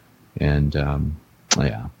 And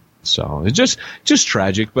so it's just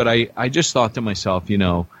tragic. But I just thought to myself, I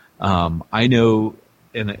know,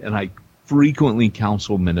 and I frequently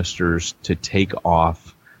counsel ministers to take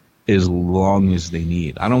off as long as they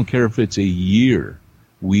need. I don't care if it's a year.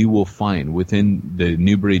 We will find within the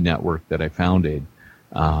Newbury network that I founded,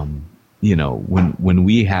 when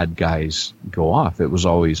we had guys go off, it was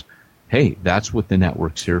always, hey, that's what the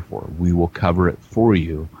network's here for. We will cover it for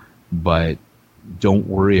you, but don't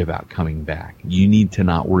worry about coming back. You need to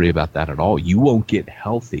not worry about that at all. You won't get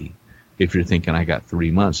healthy if you're thinking, I got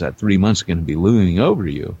 3 months. That 3 months is going to be looming over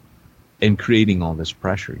you and creating all this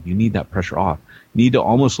pressure. You need that pressure off. You need to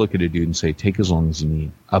almost look at a dude and say, take as long as you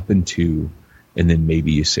need, up into, and then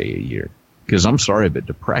maybe you say a year. Because I'm sorry, but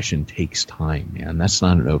depression takes time, man. That's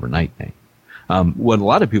not an overnight thing. What a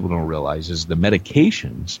lot of people don't realize is the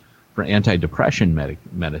medications for antidepressant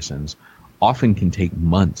medicines often can take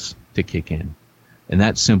months to kick in. And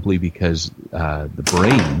that's simply because the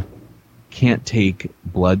brain can't take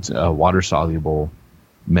water-soluble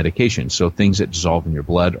medication. So things that dissolve in your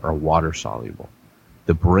blood are water-soluble.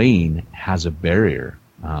 The brain has a barrier.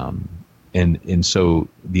 And so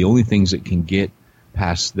the only things that can get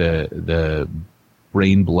past the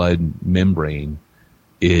brain-blood membrane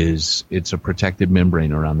is it's a protective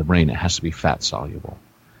membrane around the brain. It has to be fat-soluble.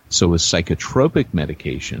 So with psychotropic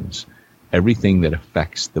medications, everything that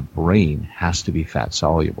affects the brain has to be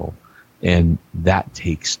fat-soluble. And that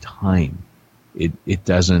takes time. It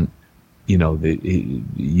doesn't,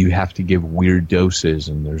 you have to give weird doses,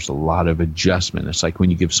 and there's a lot of adjustment. It's like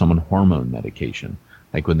when you give someone hormone medication,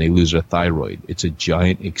 like when they lose their thyroid. It's a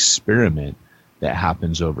giant experiment that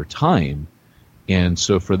happens over time. And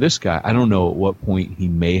so for this guy, I don't know at what point he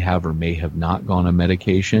may have or may have not gone on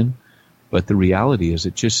medication, but the reality is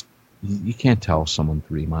you can't tell someone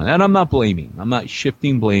 3 months. And I'm not blaming. I'm not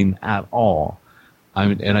shifting blame at all.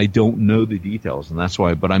 And I don't know the details, and that's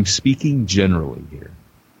why, but I'm speaking generally here,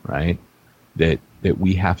 right? that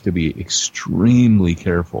we have to be extremely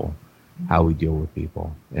careful how we deal with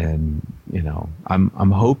people. And,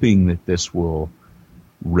 I'm hoping that this will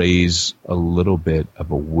raise a little bit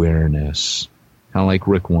of awareness, kind of like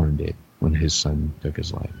Rick Warren did when his son took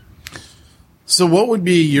his life. So what would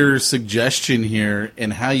be your suggestion here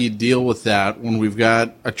in how you deal with that when we've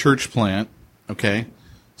got a church plant, okay?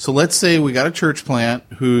 So let's say we got a church plant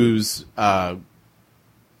whose,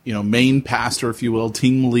 main pastor, if you will,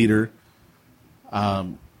 team leader,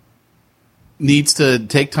 needs to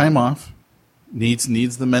take time off, needs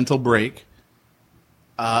the mental break,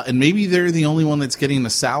 and maybe they're the only one that's getting a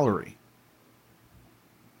salary.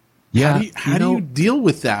 Yeah. How do you deal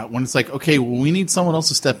with that when it's like, okay, well, we need someone else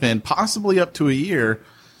to step in, possibly up to a year,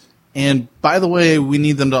 and by the way, we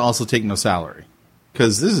need them to also take no salary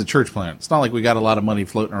because this is a church plant. It's not like we got a lot of money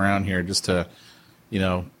floating around here just to,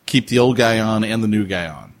 keep the old guy on and the new guy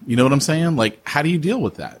on. You know what I'm saying? Like, how do you deal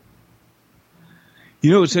with that?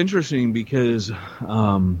 It's interesting because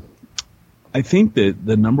I think that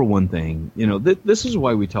the number one thing, this is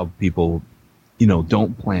why we tell people,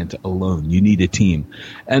 don't plant alone. You need a team.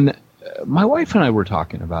 And my wife and I were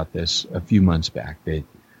talking about this a few months back that,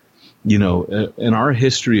 in our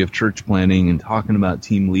history of church planting and talking about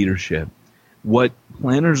team leadership, what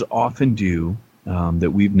planners often do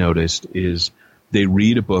that we've noticed is they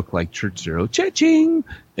read a book like Church Zero, cha-ching,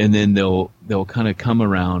 and then they'll kind of come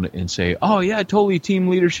around and say, oh, yeah, totally team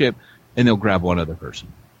leadership, and they'll grab one other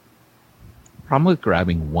person. The problem with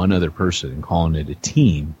grabbing one other person and calling it a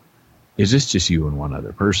team is it's just you and one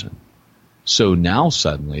other person. So now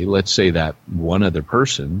suddenly, let's say that one other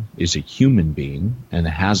person is a human being and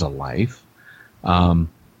has a life.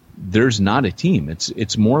 There's not a team.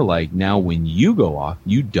 It's more like now when you go off,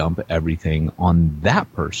 you dump everything on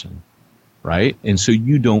that person, right? And so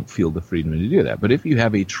you don't feel the freedom to do that. But if you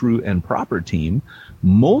have a true and proper team,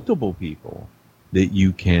 multiple people that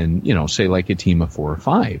you can, say like a team of 4 or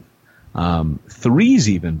 5, 3's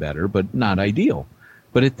even better, but not ideal.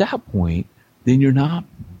 But at that point, then you're not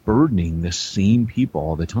burdening the same people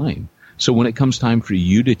all the time. So when it comes time for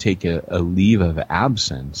you to take a leave of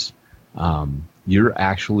absence,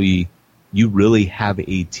 you really have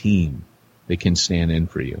a team that can stand in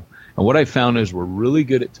for you. And what I found is we're really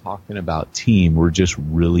good at talking about team. We're just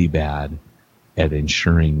really bad at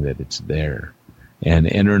ensuring that it's there.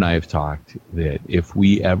 And Ender and I have talked that if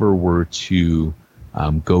we ever were to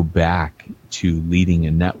go back to leading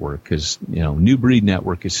a network, because New Breed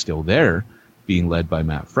Network is still there, being led by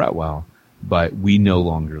Matt Fretwell, but we no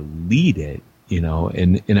longer lead it.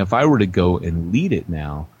 And if I were to go and lead it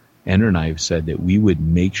now, Ender and I have said that we would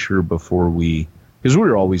make sure before because we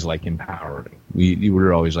were always like empowering. We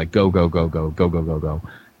were always like go go go go go go go go.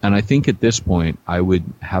 And I think at this point I would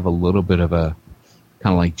have a little bit of a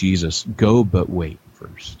kind of like Jesus, go but wait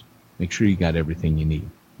first. Make sure you got everything you need.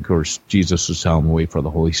 Of course, Jesus was telling them wait for the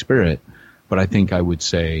Holy Spirit, but I think I would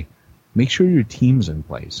say make sure your team's in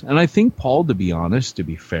place. And I think Paul, to be honest, to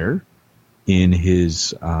be fair, in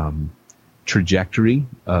his trajectory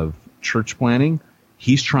of church planning,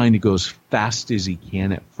 he's trying to go as fast as he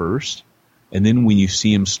can at first. And then when you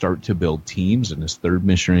see him start to build teams in his third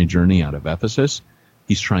missionary journey out of Ephesus,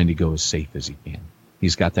 he's trying to go as safe as he can.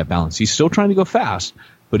 He's got that balance. He's still trying to go fast,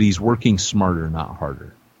 but he's working smarter, not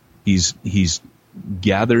harder. He's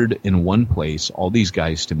gathered in one place all these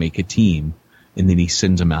guys to make a team, and then he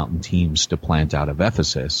sends them out in teams to plant out of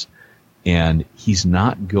Ephesus. And he's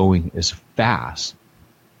not going as fast,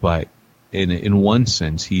 but in one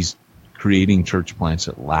sense, he's creating church plants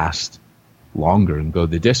that last longer and go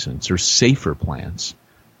the distance, or safer plants.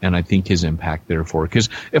 And I think his impact therefore, because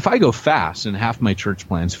if I go fast and half my church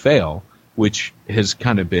plants fail, which has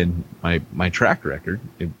kind of been my track record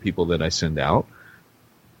in people that I send out,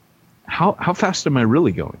 how fast am I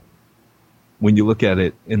really going? When you look at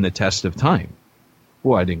it in the test of time,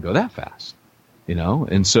 well, I didn't go that fast,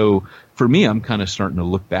 And so for me, I'm kind of starting to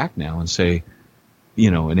look back now and say,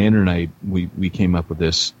 and Andrew and I, we came up with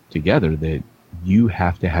this together, that you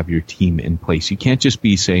have to have your team in place. You can't just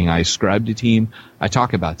be saying, I ascribe to team, I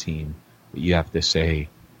talk about team, but you have to say,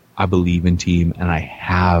 I believe in team and I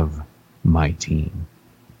have my team.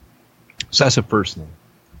 So that's the first thing.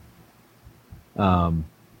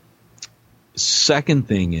 Second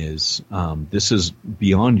thing is, this is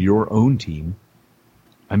beyond your own team.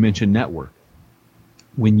 I mentioned network.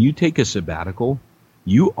 When you take a sabbatical,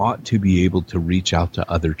 you ought to be able to reach out to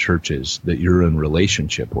other churches that you're in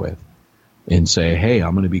relationship with and say, hey,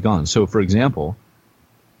 I'm going to be gone. So, for example,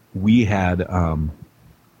 we had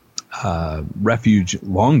Refuge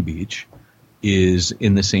Long Beach is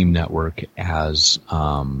in the same network as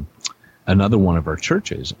another one of our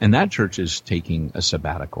churches, and that church is taking a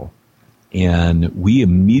sabbatical. And we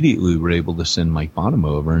immediately were able to send Mike Bonham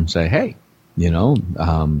over and say, hey, be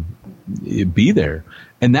there.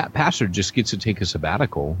 And that pastor just gets to take a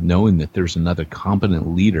sabbatical knowing that there's another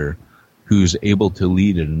competent leader who's able to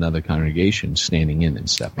lead in another congregation standing in and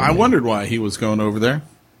stepping in. I wondered why he was going over there.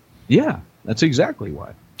 Yeah, that's exactly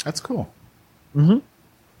why. That's cool. Mm-hmm.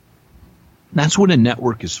 That's what a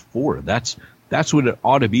network is for. That's what it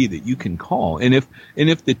ought to be, that you can call. And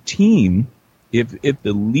if the team, if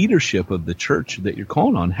the leadership of the church that you're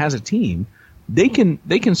calling on has a team, they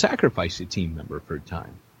can sacrifice a team member for a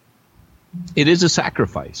time. It is a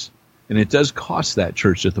sacrifice, and it does cost that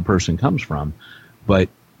church that the person comes from, but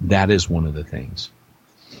that is one of the things.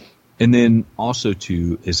 And then also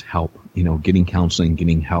too is help, getting counseling,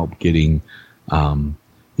 getting help, getting,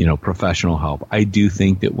 professional help. I do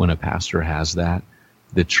think that when a pastor has that,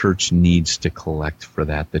 the church needs to collect for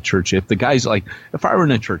that. The church, if the guy's like, if I were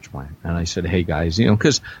in a church plant and I said, hey guys,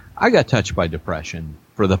 because I got touched by depression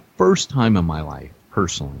for the first time in my life,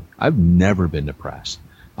 personally. I've never been depressed.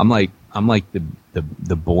 I'm like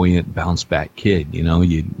the buoyant bounce back kid,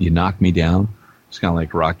 you knock me down. It's kind of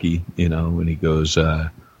like Rocky, when he goes,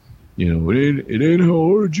 it ain't how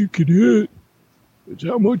hard you can hit. It's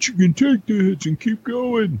how much you can take the hits and keep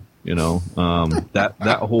going.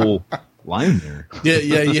 That whole line there. Yeah.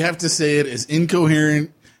 You have to say it as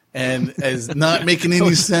incoherent and as not making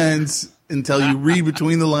any sense until you read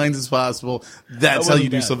between the lines as possible. That's how you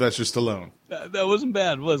do Sylvester Stallone. That wasn't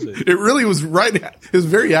bad, was it? It really was right. It was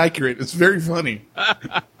very accurate. It's very funny.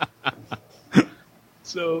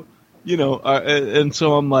 So, and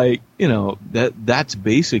so I'm like, that's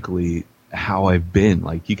basically how I've been.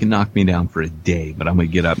 Like, you can knock me down for a day, but I'm going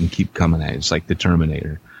to get up and keep coming at it. It's like the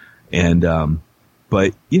Terminator. And,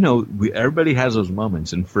 but, everybody has those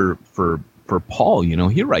moments. And for Paul,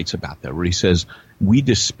 he writes about that where he says, we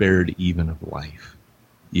despaired even of life,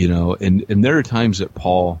 and there are times that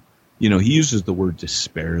Paul, he uses the word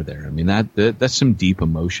despair there. I mean, that's some deep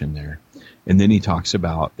emotion there. And then he talks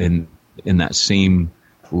about, in that same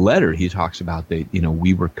letter, he talks about that,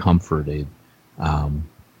 we were comforted,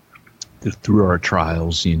 through our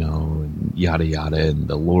trials, and yada, yada, and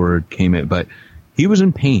the Lord came in, but he was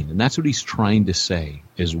in pain. And that's what he's trying to say,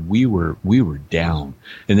 is we were down.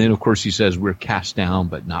 And then of course he says we're cast down,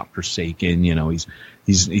 but not forsaken.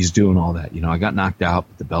 He's doing all that. I got knocked out,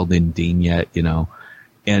 but the bell didn't ding yet,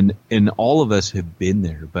 and all of us have been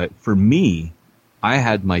there. But for me, I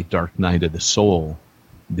had my dark night of the soul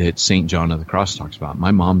that St. John of the Cross talks about.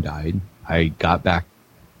 My mom died. I got back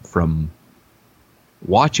from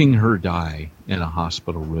watching her die in a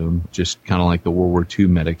hospital room, just kind of like the World War II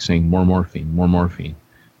medic saying, more morphine,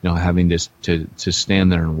 having to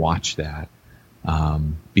stand there and watch that,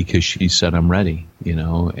 because she said, I'm ready,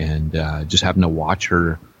 and just having to watch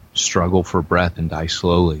her struggle for breath and die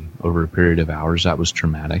slowly over a period of hours. That was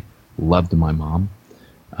traumatic. Loved my mom.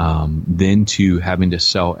 Then to having to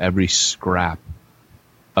sell every scrap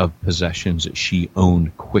of possessions that she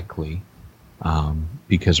owned quickly,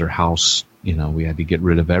 because her house, we had to get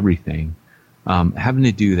rid of everything. Having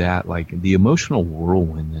to do that, like the emotional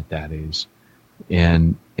whirlwind that is,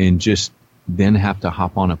 and just then have to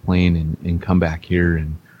hop on a plane and come back here.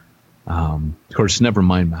 And, of course, never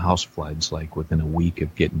mind my house floods, like within a week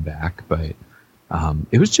of getting back, but,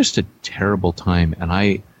 it was just a terrible time.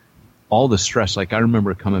 And all the stress, like I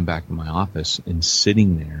remember coming back to my office and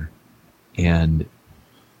sitting there, and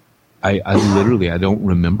I literally, I don't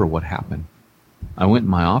remember what happened. I went in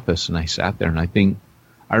my office and I sat there, and I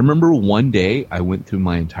remember one day I went through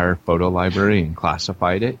my entire photo library and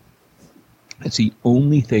classified it. It's the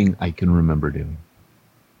only thing I can remember doing.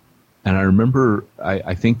 And I remember,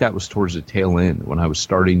 I think that was towards the tail end when I was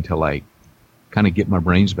starting to like kind of get my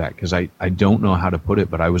brains back, because I don't know how to put it,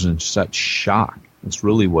 but I was in such shock. That's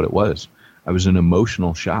really what it was. I was in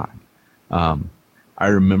emotional shock. I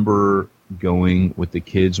remember going with the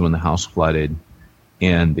kids when the house flooded,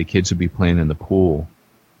 and the kids would be playing in the pool,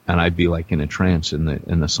 and I'd be like in a trance in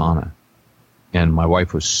the sauna. And my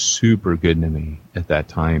wife was super good to me at that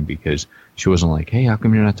time, because she wasn't like, hey, how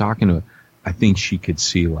come you're not talking to him? I think she could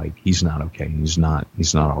see like, he's not okay. He's not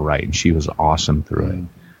all right. And she was awesome through it.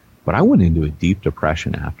 But I went into a deep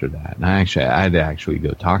depression after that. And I had to actually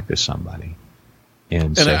go talk to somebody.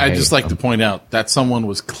 And say, I'd just like to point out that someone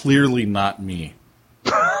was clearly not me.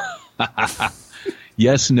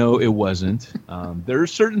 Yes, no, it wasn't. There are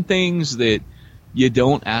certain things that you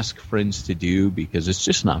don't ask friends to do because it's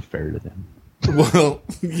just not fair to them. Well,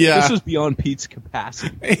 yeah. This was beyond Pete's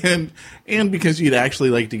capacity. And because you'd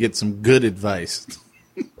actually like to get some good advice.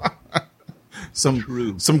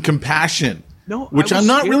 some compassion. No, which I'm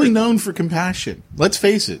not really known for compassion. Let's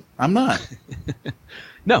face it, I'm not.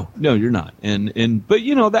 No, you're not. But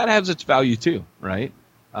that has its value too, right?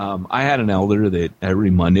 I had an elder that every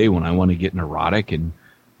Monday when I want to get neurotic and,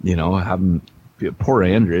 have him, poor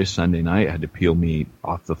Andrew, Sunday night had to peel me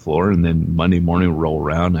off the floor, and then Monday morning would roll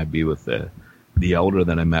around, I'd be with the elder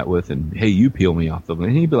that I met with, and, hey, you peel me off the floor.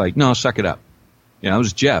 And he'd be like, no, suck it up. It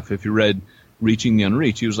was Jeff. If you read Reaching the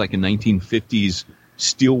Unreached, he was like a 1950s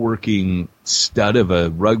steelworking stud of a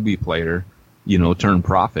rugby player, turned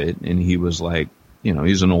prophet. And he was like,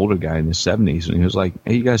 he's an older guy in his 70s. And he was like,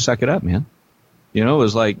 hey, you guys suck it up, man. It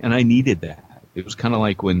was like, and I needed that. It was kind of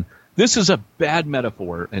like when, this is a bad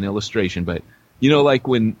metaphor and illustration, but, like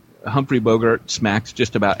when Humphrey Bogart smacks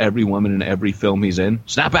just about every woman in every film he's in,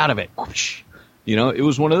 snap out of it. Whoosh. It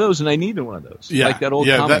was one of those, and I needed one of those. Yeah, like that old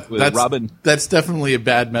comic with Robin. That's definitely a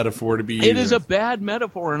bad metaphor to be used. It is a bad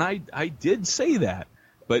metaphor, and I did say that.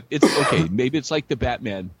 But it's okay. Maybe it's like the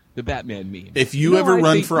Batman meme. If you ever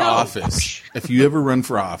run for office,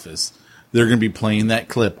 they're going to be playing that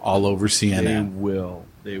clip all over CNN.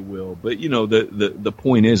 They will. But, the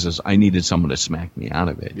point is I needed someone to smack me out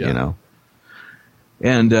of it,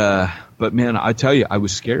 And, but man, I tell you, I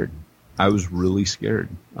was scared. I was really scared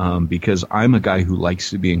because I'm a guy who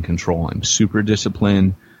likes to be in control. I'm super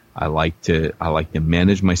disciplined. I like to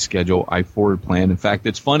manage my schedule. I forward plan. In fact,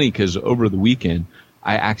 it's funny because over the weekend,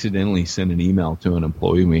 I accidentally sent an email to an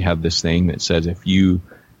employee, and we have this thing that says if you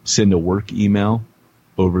send a work email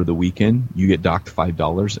over the weekend, you get docked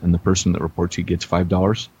 $5, and the person that reports you gets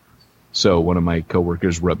 $5. So one of my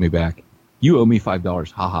coworkers wrote me back, "You owe me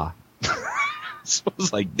 $5, haha." So I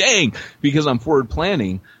was like, dang, because I'm forward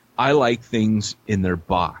planning. I like things in their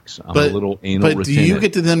box. I'm a little anal retentive. But do you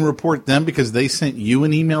get to then report them because they sent you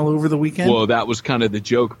an email over the weekend? Well, that was kind of the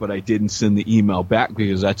joke, but I didn't send the email back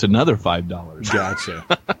because that's another $5. Gotcha.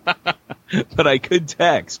 But I could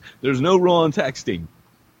text. There's no rule on texting.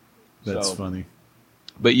 That's funny.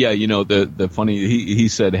 But yeah, the funny, he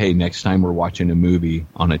said, hey, next time we're watching a movie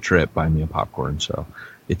on a trip, buy me a popcorn. So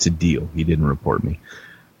it's a deal. He didn't report me.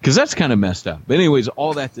 Because that's kind of messed up. But anyways,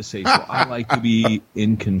 all that to say, so I like to be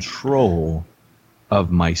in control of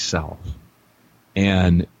myself.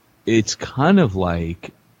 And it's kind of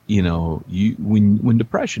like, when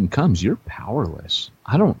depression comes, you're powerless.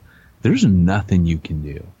 There's nothing you can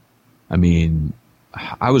do. I mean,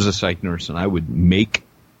 I was a psych nurse, and I would make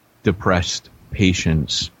depressed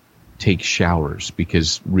patients take showers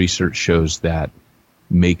because research shows that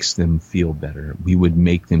makes them feel better. We would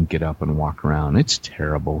make them get up and walk around. It's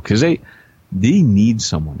terrible because they need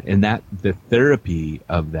someone, and that the therapy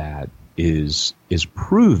of that is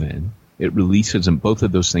proven. It releases, and both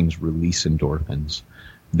of those things release endorphins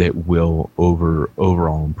that will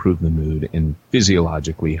overall improve the mood and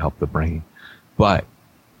physiologically help the brain. But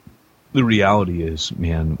the reality is,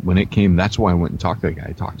 man, when it came, that's why I went and talked to the guy.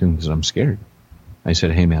 I talked to him because I'm scared. I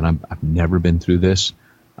said, hey man, I've never been through this.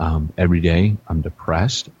 Every day I'm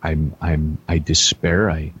depressed. I despair.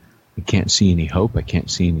 I can't see any hope. I can't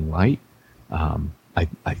see any light.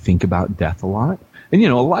 I think about death a lot. And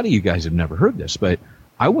a lot of you guys have never heard this, but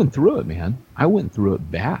I went through it, man. I went through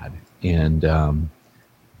it bad. And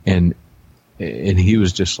he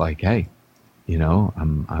was just like, hey, he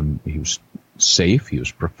was safe. He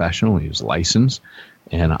was professional. He was licensed.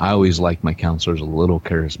 And I always like my counselors a little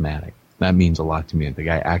charismatic. That means a lot to me. The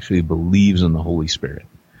guy actually believes in the Holy Spirit.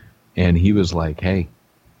 And he was like, hey,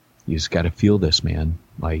 you just got to feel this, man.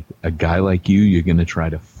 Like a guy like you're going to try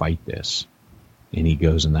to fight this. And he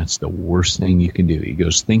goes, and that's the worst thing you can do. He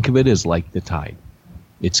goes, think of it as like the tide.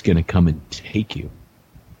 It's going to come and take you.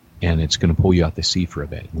 And it's going to pull you out to sea for a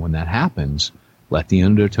bit. And when that happens, let the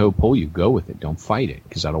undertow pull you. Go with it. Don't fight it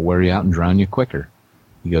because that'll wear you out and drown you quicker.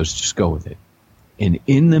 He goes, just go with it. And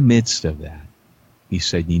in the midst of that, he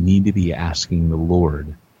said, you need to be asking the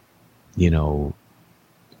Lord,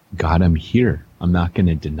 God, I'm here. I'm not going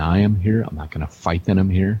to deny I'm here. I'm not going to fight that I'm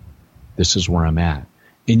here. This is where I'm at.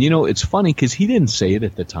 And, it's funny because he didn't say it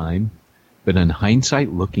at the time, but in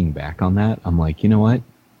hindsight, looking back on that, I'm like, you know what?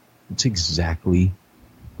 It's exactly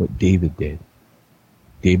what David did.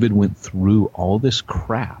 David went through all this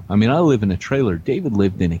crap. I mean, I live in a trailer. David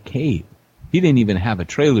lived in a cave. He didn't even have a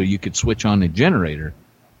trailer you could switch on a generator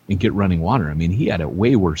and get running water. I mean, he had it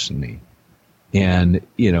way worse than me. And,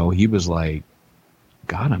 he was like,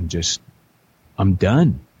 God, I'm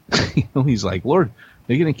done. He's like, Lord,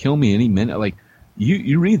 they're going to kill me any minute. Like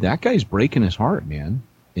you read that guy's breaking his heart, man,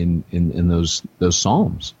 in those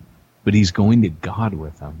Psalms, but he's going to God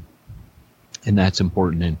with them. And that's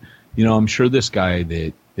important. And, I'm sure this guy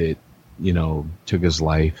that took his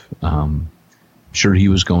life, sure he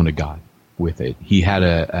was going to God with it. He had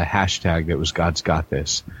a hashtag that was God's got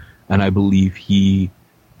this. And I believe he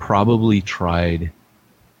probably tried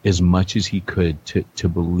as much as he could to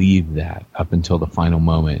believe that up until the final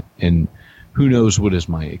moment. And who knows what his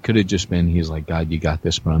mind, it could have just been, he's like, God, you got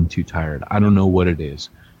this, but I'm too tired. I don't know what it is,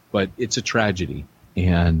 but it's a tragedy,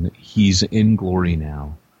 and he's in glory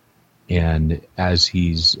now. And as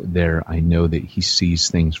he's there, I know that he sees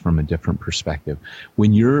things from a different perspective.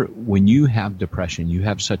 When you have depression, you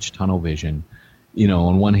have such tunnel vision. You know,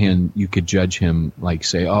 on one hand, you could judge him, like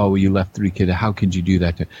say, oh, well, you left 3 kids. How could you do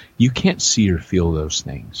that? You can't see or feel those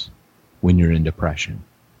things when you're in depression.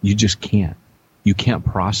 You just can't. You can't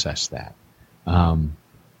process that.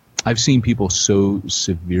 I've seen people so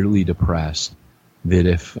severely depressed that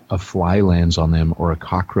if a fly lands on them or a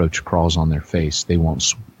cockroach crawls on their face, they won't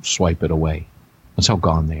swipe it away. That's how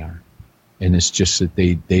gone they are. And it's just that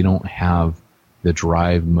they don't have the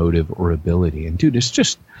drive, motive, or ability. And dude, it's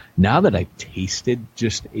just, now that I've tasted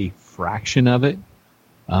just a fraction of it,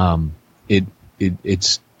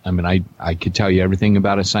 it's, I mean, I could tell you everything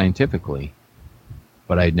about it scientifically,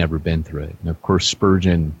 but I'd never been through it. And of course,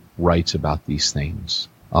 Spurgeon writes about these things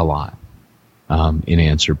a lot. In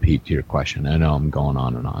answer, Pete, to your question, I know I'm going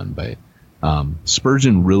on and on, but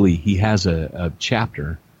Spurgeon really, he has a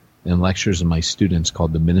chapter in lectures of my students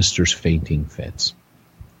called The Minister's Fainting Fits.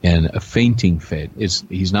 And a fainting fit is,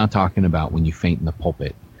 he's not talking about when you faint in the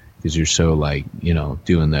pulpit because you're so like, you know,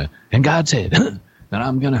 doing the, and God said, that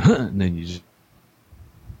I'm going to, and then you just,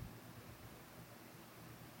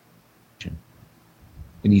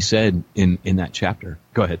 and he said in that chapter,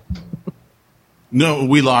 go ahead. No,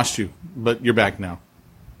 we lost you, but you're back now.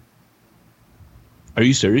 Are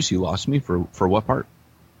you serious? You lost me for what part?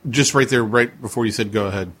 Just right there, right before you said go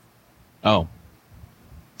ahead. Oh.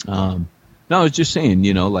 No, I was just saying,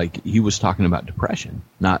 you know, like he was talking about depression,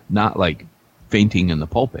 not like fainting in the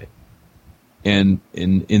pulpit. And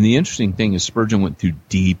the interesting thing is Spurgeon went through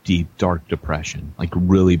deep, dark depression, like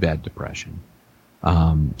really bad depression.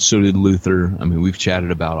 So did Luther. I mean, we've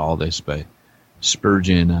chatted about all this, but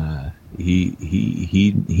Spurgeon,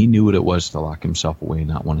 he knew what it was to lock himself away and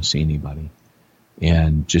not want to see anybody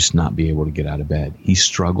and just not be able to get out of bed. He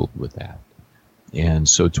struggled with that. And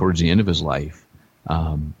so towards the end of his life,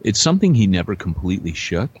 it's something he never completely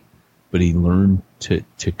shook, but he learned to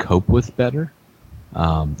cope with better.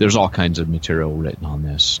 There's all kinds of material written on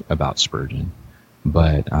this about Spurgeon,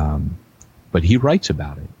 but he writes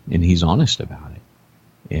about it and he's honest about it.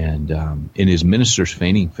 And in his Minister's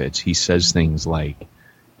Fainting Fits, he says things like,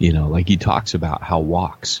 you know, like he talks about how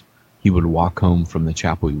walks. He would walk home from the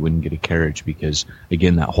chapel. He wouldn't get a carriage because,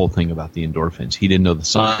 again, that whole thing about the endorphins. He didn't know the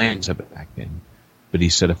science of it back then. But he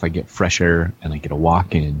said, if I get fresh air and I get a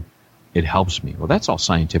walk in, it helps me. Well, that's all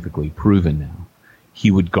scientifically proven now. He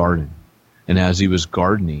would garden. And as he was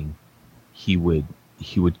gardening, he would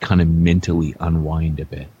kind of mentally unwind a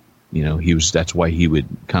bit. You know, that's why he would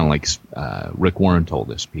kind of like Rick Warren told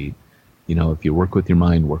us, Pete, you know, if you work with your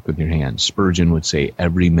mind, work with your hands. Spurgeon would say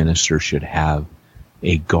every minister should have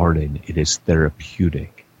a garden. It is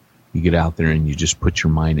therapeutic. You get out there and you just put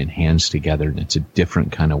your mind and hands together, and it's a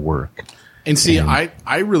different kind of work. And see,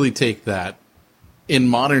 I really take that in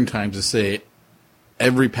modern times to say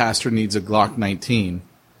every pastor needs a Glock 19.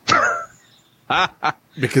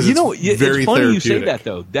 Because you know, it's very it's funny therapeutic. You say that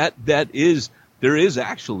though. There is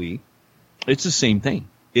actually, it's the same thing.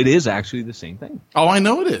 It is actually the same thing. Oh, I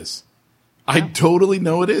know it is. Yeah. I totally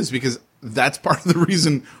know it is because that's part of the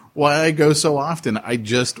reason why I go so often. I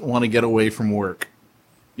just want to get away from work.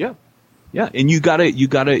 Yeah. Yeah. And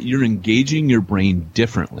you're engaging your brain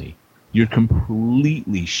differently. You're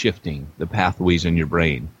completely shifting the pathways in your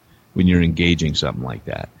brain when you're engaging something like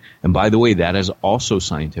that. And by the way, that is also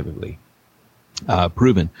scientifically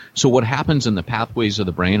proven. So what happens in the pathways of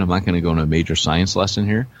the brain, I'm not going to go into a major science lesson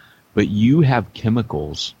here, but you have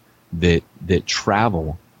chemicals that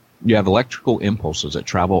travel. You have electrical impulses that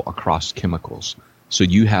travel across chemicals. So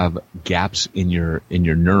you have gaps in your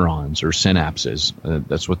neurons or synapses.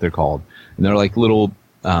 That's what they're called. And they're like little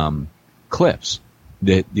cliffs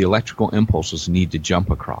that the electrical impulses need to jump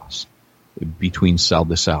across between cell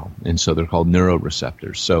to cell. And so they're called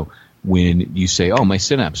neuroreceptors. So when you say, oh, my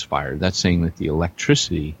synapse fired, that's saying that the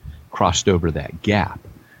electricity crossed over that gap.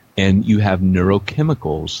 And you have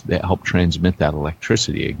neurochemicals that help transmit that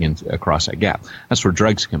electricity across that gap. That's where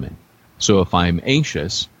drugs come in. So if I'm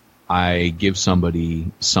anxious, I give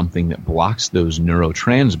somebody something that blocks those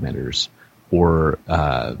neurotransmitters or,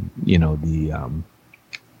 the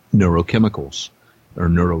neurochemicals or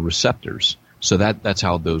neuroreceptors. So that's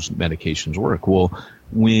how those medications work. Well,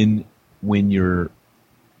 when you're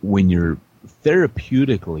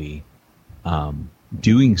therapeutically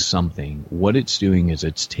doing something, what it's doing is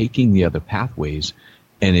it's taking the other pathways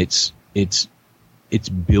and it's it's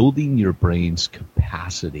building your brain's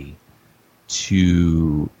capacity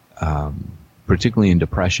to, particularly in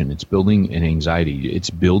depression, it's building an anxiety. It's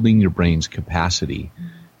building your brain's capacity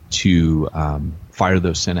to fire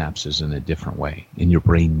those synapses in a different way. And your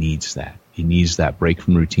brain needs that. It needs that break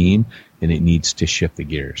from routine, and it needs to shift the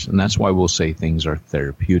gears. And that's why we'll say things are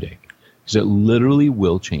therapeutic, because it literally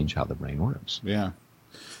will change how the brain works. Yeah.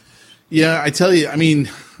 Yeah, I tell you, I mean,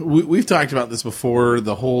 we've talked about this before,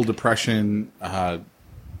 the whole depression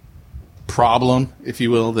problem, if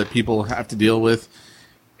you will, that people have to deal with.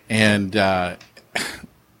 And,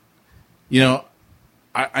 you know,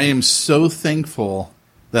 I am so thankful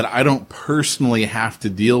that I don't personally have to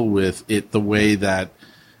deal with it the way that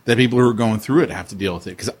people who are going through it have to deal with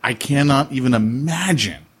it. Because I cannot even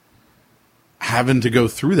imagine having to go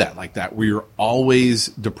through that like that, where you're always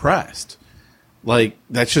depressed. Like,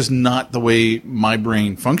 that's just not the way my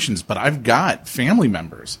brain functions. But I've got family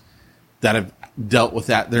members that have dealt with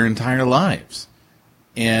that their entire lives.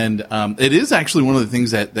 And it is actually one of the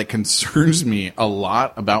things that concerns me a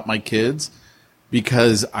lot about my kids,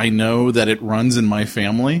 because I know that it runs in my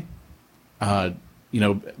family. You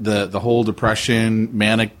know, the whole depression,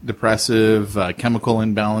 manic depressive, chemical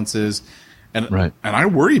imbalances. And Right. And I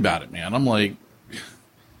worry about it, man. I'm like,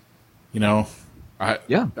 you know,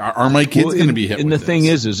 Yeah. are my kids going to be hit and with the thing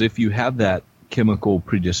this? is if you have that chemical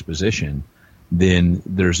predisposition, then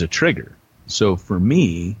there's a trigger. So for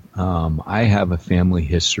me, I have a family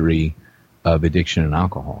history of addiction and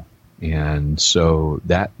alcohol. And so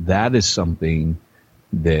that is something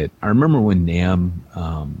that I remember when NAM,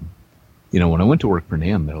 you know, when I went to work for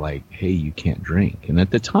NAM, they're like, hey, you can't drink. And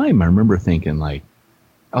at the time I remember thinking like,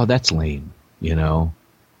 oh, that's lame, you know,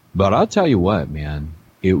 but I'll tell you what, man,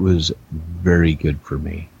 it was very good for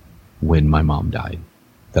me when my mom died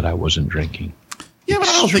that I wasn't drinking. Yeah, but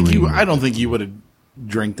I don't think you would have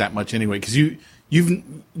drank that much anyway, because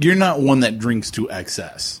you're not one that drinks to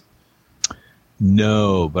excess.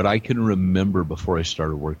 No, but I can remember before I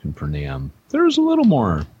started working for NAM, there was a little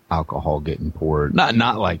more alcohol getting poured. Not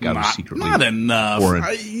like I was secretly not enough.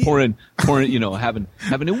 pouring. You know, having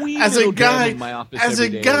a wee As little a guy, dram in my office as a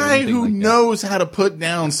every day or guy anything who like that. knows how to put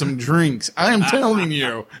down some drinks, I am telling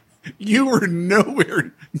you, you were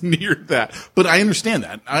nowhere near that. But I understand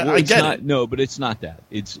that. Well, I it's get not, it. No, but it's not that.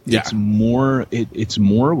 It's Yeah. more. It's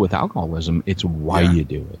more with alcoholism. It's why Yeah. you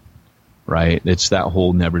do it, right? It's that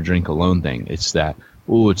whole never drink alone thing. It's that,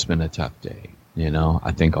 oh, it's been a tough day. You know,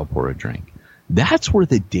 I think I'll pour a drink. That's where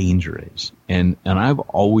the danger is, and I've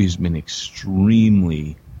always been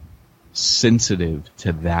extremely sensitive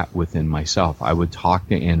to that within myself. I would talk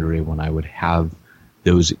to Andrea when I would have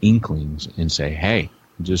those inklings and say, hey,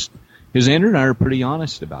 just, because Andrea and I are pretty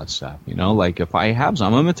honest about stuff, you know, like if I have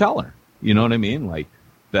some, I'm going to tell her, you know what I mean? Like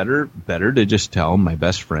better to just tell my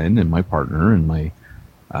best friend and my partner and my,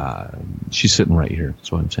 she's sitting right here.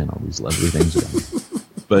 That's why I'm saying all these lovely things about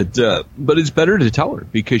her. But it's better to tell her,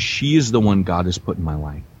 because she is the one God has put in my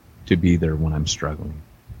life to be there when I'm struggling.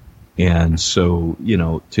 And so, you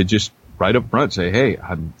know, to just right up front say, hey,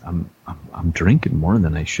 I'm drinking more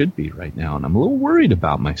than I should be right now, and I'm a little worried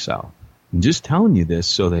about myself. I'm just telling you this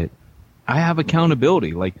so that I have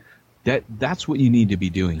accountability. Like that's what you need to be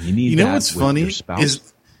doing. You need, You know that what's with funny your spouse.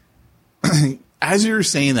 is, as you were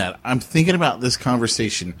saying that, I'm thinking about this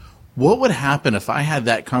conversation. What would happen if I had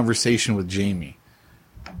that conversation with Jamie?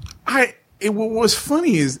 What was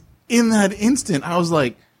funny is, in that instant, I was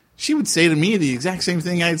like, she would say to me the exact same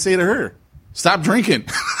thing I'd say to her. Stop drinking.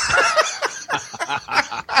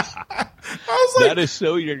 I was like, That is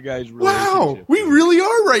so your guys' wow, relationship. we really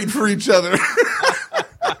are right for each other.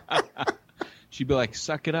 She'd be like,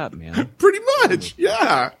 suck it up, man. Pretty much.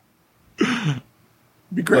 Yeah.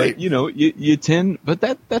 Be great. But, you know, you tend, but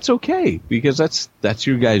that's okay, because that's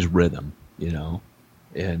your guys' rhythm, you know.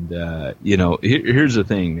 And you know, here's the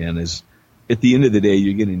thing, man, is at the end of the day,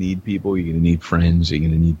 you're going to need people, you're going to need friends, you're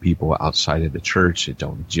going to need people outside of the church that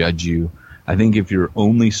don't judge you. I think if your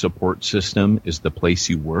only support system is the place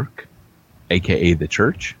you work, aka the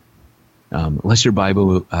church, unless you're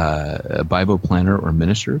a Bible planner or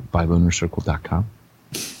minister, BibleInnerCircle.com.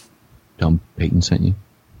 Tom Payton sent you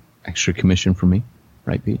extra commission from me,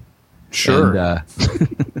 right, Pete? Sure. And,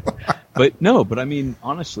 but I mean,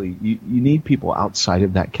 honestly, you need people outside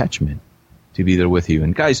of that catchment to be there with you.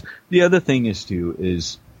 And guys, the other thing is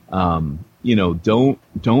you know,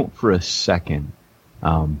 don't for a second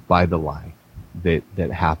buy the lie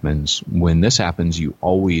that happens. When this happens, you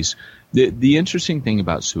always, the interesting thing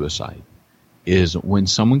about suicide is when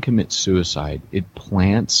someone commits suicide, it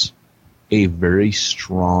plants a very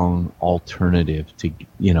strong alternative to,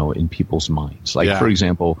 you know, in people's minds. Like, Yeah. for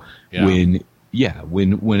example, Yeah. when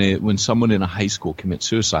when someone in a high school commits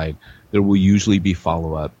suicide, there will usually be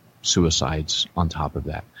follow-up suicides on top of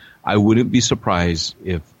that. I wouldn't be surprised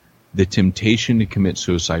if the temptation to commit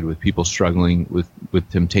suicide with people struggling with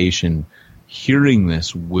temptation, hearing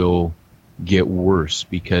this will get worse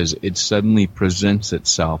because it suddenly presents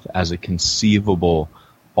itself as a conceivable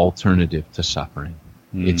alternative to suffering.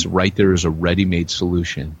 It's right there as a ready-made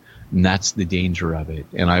solution, and that's the danger of it.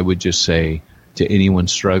 And I would just say to anyone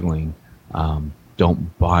struggling,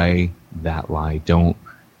 don't buy that lie. Don't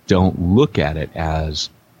look at it as,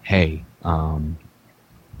 hey, I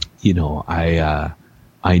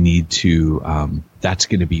need to. That's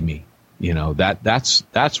going to be me.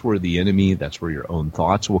 That's where the enemy. That's where your own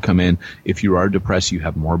thoughts will come in. If you are depressed, you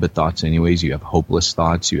have morbid thoughts, anyways. You have hopeless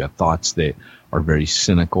thoughts. You have thoughts that are very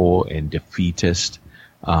cynical and defeatist.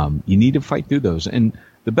 You need to fight through those. And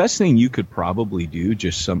the best thing you could probably do,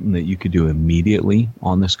 just something that you could do immediately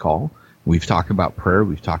on this call. We've talked about prayer.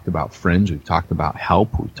 We've talked about friends. We've talked about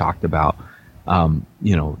help. We've talked about,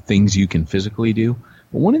 things you can physically do.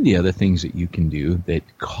 But one of the other things that you can do that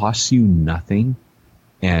costs you nothing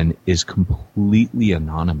and is completely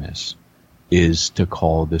anonymous is to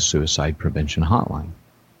call the suicide prevention hotline.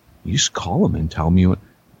 You just call them and tell them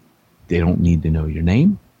they don't need to know your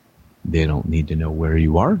name. They don't need to know where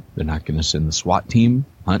you are. They're not going to send the SWAT team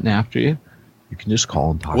hunting after you. You can just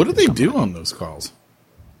call and talk. What do they do on those calls?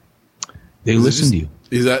 They listen to you.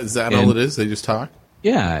 Is that all it is? They just talk?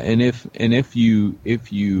 Yeah, and if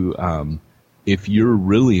you're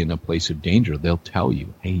really in a place of danger, they'll tell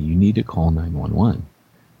you, hey, you need to call 911.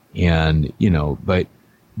 And but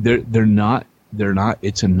they're not.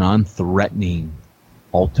 It's a non-threatening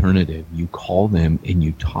alternative. You call them and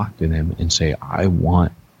you talk to them and say, I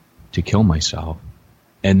want to kill myself.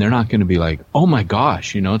 And they're not going to be like, oh my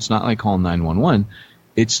gosh, it's not like calling 911.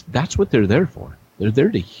 That's what they're there for. They're there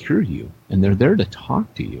to hear you and they're there to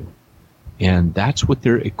talk to you. And that's what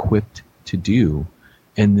they're equipped to do.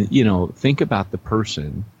 And, think about the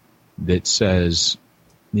person that says,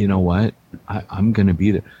 you know what, I'm going to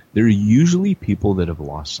be there. They're usually people that have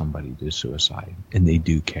lost somebody to suicide and they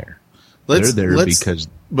do care. They're there because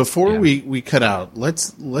before we cut out,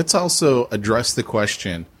 let's also address the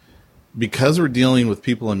question, because we're dealing with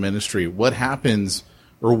people in ministry, what happens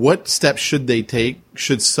or what steps should they take?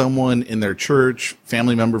 Should someone in their church,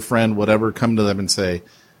 family member, friend, whatever, come to them and say,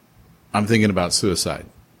 I'm thinking about suicide?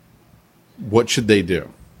 What should they do?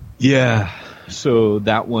 Yeah. So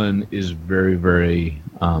that one is very, very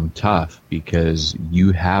tough because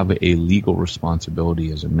you have a legal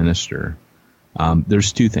responsibility as a minister.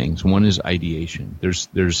 There's two things. One is ideation.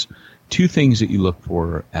 There's two things that you look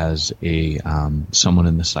for as a someone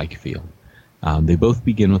in the psych field. They both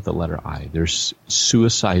begin with the letter I. There's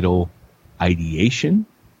suicidal ideation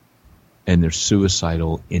and there's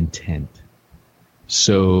suicidal intent.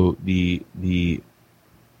 So the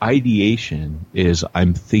ideation is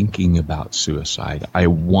I'm thinking about suicide. I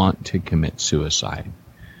want to commit suicide.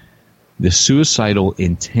 The suicidal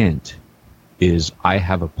intent is I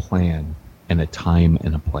have a plan and a time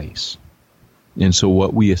and a place. And so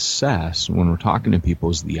what we assess when we're talking to people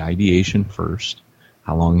is the ideation first.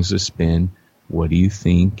 How long has this been? What do you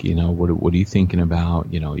think? What are you thinking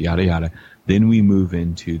about? Yada, yada. Then we move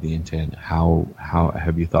into the intent. How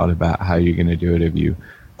have you thought about how you're going to do it? Have you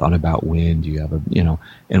thought about when? Do you have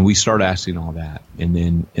and we start asking all that. And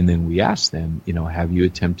then we ask them, have you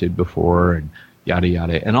attempted before? And yada,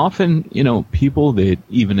 yada. And often, people that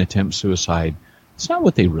even attempt suicide, it's not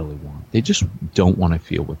what they really want. They just don't want to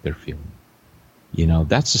feel what they're feeling.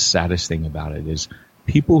 That's the saddest thing about it is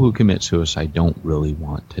people who commit suicide don't really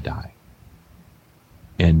want to die.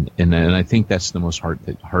 And I think that's the most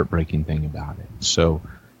heartbreaking thing about it. So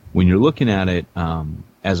when you're looking at it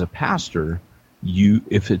as a pastor,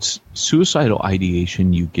 if it's suicidal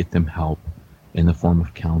ideation, you get them help in the form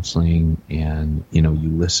of counseling, and you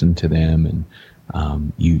listen to them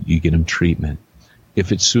and you get them treatment.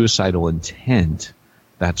 If it's suicidal intent,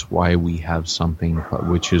 that's why we have something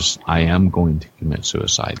which is I am going to commit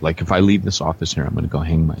suicide. Like if I leave this office here, I'm going to go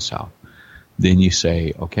hang myself. Then you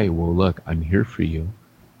say, okay, well, look, I'm here for you.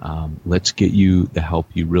 Let's get you the help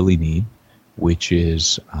you really need, which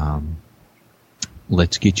is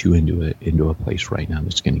let's get you into a place right now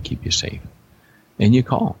that's going to keep you safe. And you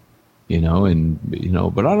call, but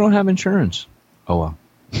I don't have insurance. Oh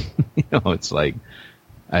well, it's like,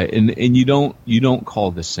 and you don't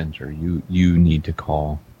call the center. You need to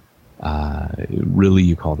call. Really,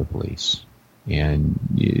 you call the police, and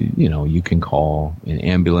you can call an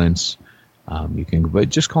ambulance. But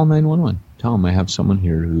just call 911. Tell them I have someone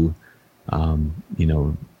here who,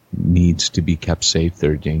 needs to be kept safe.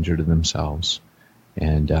 They're a danger to themselves,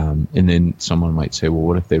 And then someone might say, well,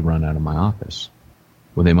 what if they run out of my office?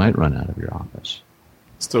 Well, they might run out of your office.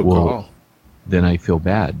 Still call. Then I feel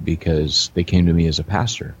bad because they came to me as a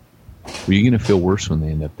pastor. Well, you're going to feel worse when they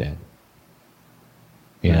end up dead.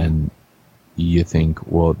 And you think,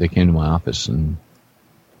 well, they came to my office and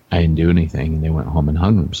I didn't do anything, and they went home and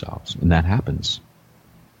hung themselves. And that happens.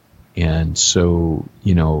 And so,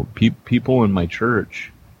 people in my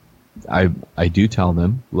church, I do tell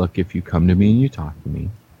them, look, if you come to me and you talk to me,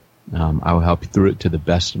 I will help you through it to the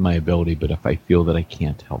best of my ability. But if I feel that I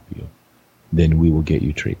can't help you, then we will get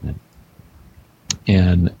you treatment.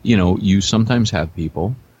 And, you sometimes have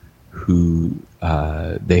people who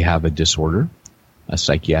they have a disorder, a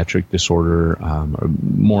psychiatric disorder, or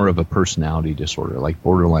more of a personality disorder, like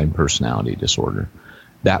borderline personality disorder.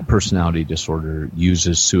 That personality disorder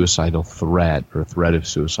uses suicidal threat or threat of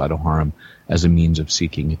suicidal harm as a means of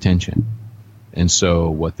seeking attention. And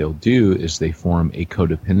so what they'll do is they form a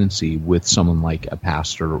codependency with someone like a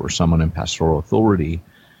pastor or someone in pastoral authority,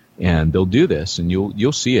 and they'll do this, and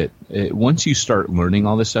you'll see it. Once you start learning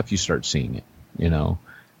all this stuff, you start seeing it,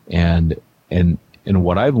 And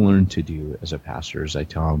what I've learned to do as a pastor is I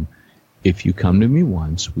tell them, if you come to me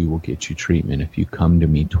once, we will get you treatment. If you come to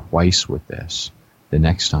me twice with this, the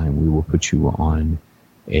next time we will put you on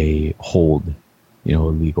a hold, a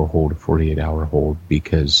legal hold, a 48-hour hold,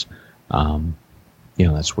 because,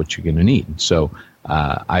 that's what you're going to need. So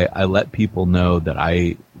I let people know that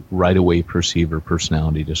I right away perceive their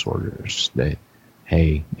personality disorders, that,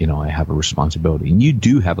 hey, I have a responsibility. And you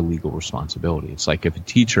do have a legal responsibility. It's like if a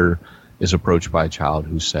teacher is approached by a child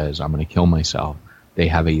who says, I'm going to kill myself, they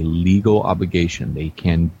have a legal obligation. They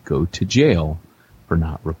can go to jail for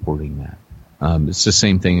not reporting that. It's the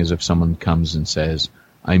same thing as if someone comes and says,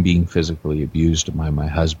 I'm being physically abused by my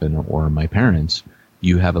husband or my parents.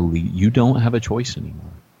 You don't have a choice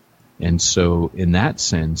anymore. And so in that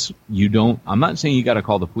sense, I'm not saying you got to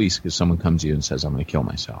call the police because someone comes to you and says, I'm going to kill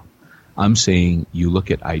myself. I'm saying you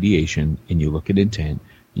look at ideation and you look at intent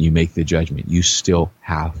and you make the judgment. You still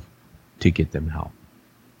have to get them help.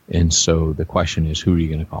 And so the question is, who are you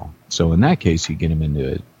going to call? So in that case, you get them in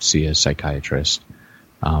to see a psychiatrist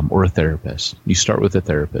or a therapist. You start with a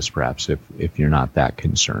therapist, perhaps, if you're not that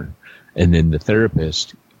concerned. And then the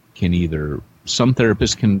therapist some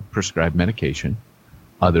therapists can prescribe medication,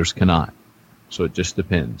 others cannot. So it just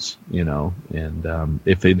depends, and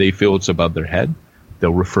if they feel it's above their head,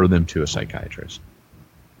 they'll refer them to a psychiatrist.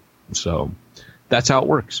 So that's how it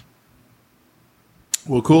works.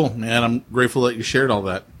 Well, cool, man. I'm grateful that you shared all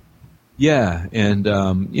that. Yeah, and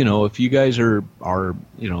if you guys are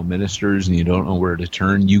ministers and you don't know where to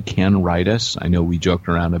turn, you can write us. I know we joked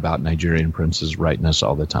around about Nigerian princes writing us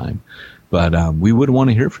all the time, but we would want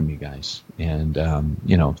to hear from you guys. And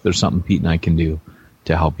if there's something Pete and I can do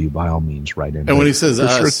to help you, by all means, write in. And when he says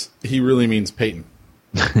us, he really means Peyton.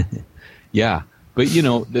 Yeah, but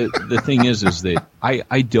the thing is that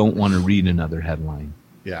I don't want to read another headline.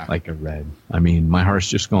 Yeah. Like I read. I mean, my heart's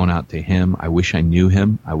just going out to him. I wish I knew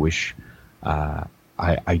him. I wish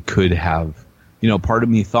I could have, part of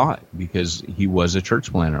me thought, because he was a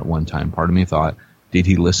church planner at one time, part of me thought, did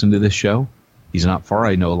he listen to this show? He's not far.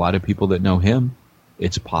 I know a lot of people that know him.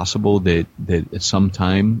 It's possible that at some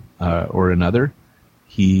time or another,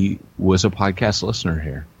 he was a podcast listener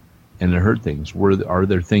here and heard things. Are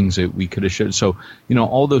there things that we could have shared? So,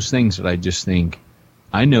 all those things that I just think,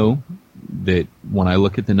 I know that when I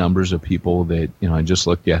look at the numbers of people that, I just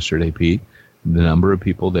looked yesterday, Pete, the number of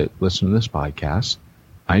people that listen to this podcast,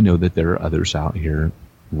 I know that there are others out here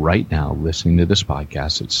right now listening to this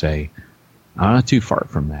podcast that say, I'm not too far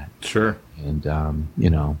from that. Sure.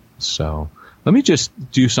 And, so let me just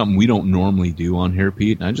do something we don't normally do on here,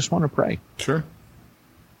 Pete, and I just want to pray. Sure.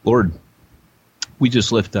 Lord, we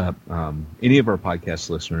just lift up any of our podcast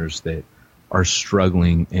listeners that are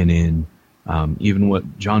struggling and in even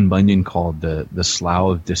what John Bunyan called the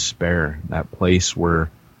slough of despair, that place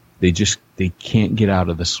where they can't get out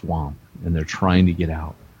of the swamp and they're trying to get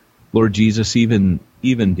out. Lord Jesus, even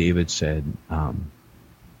David said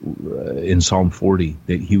in Psalm 40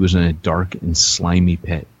 that he was in a dark and slimy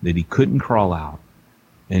pit, that he couldn't crawl out.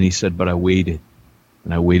 And he said, but I waited,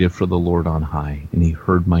 and I waited for the Lord on high, and he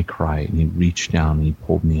heard my cry, and he reached down and he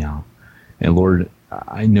pulled me out. And Lord,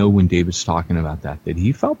 I know when David's talking about that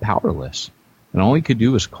he felt powerless, and all he could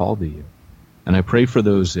do was call to you. And I pray for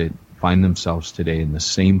those that find themselves today in the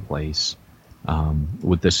same place,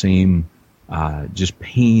 with the same just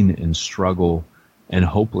pain and struggle and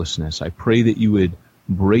hopelessness. I pray that you would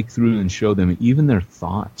break through and show them even their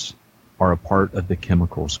thoughts are a part of the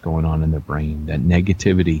chemicals going on in their brain. That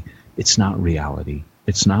negativity, it's not reality.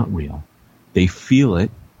 It's not real. They feel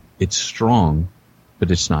it. It's strong,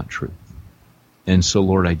 but it's not truth. And so,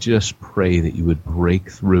 Lord, I just pray that you would break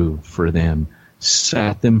through for them,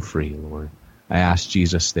 set them free, Lord. I ask,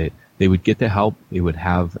 Jesus, that they would get the help they would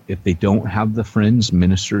have. If they don't have the friends,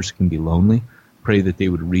 ministers can be lonely. Pray that they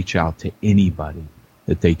would reach out to anybody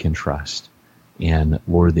that they can trust. And,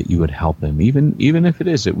 Lord, that you would help them, even if it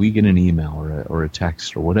is that we get an email or a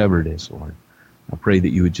text or whatever it is, Lord. I pray that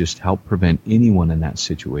you would just help prevent anyone in that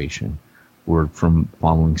situation, Lord, from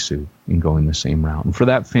following suit and going the same route. And for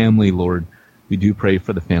that family, Lord, we do pray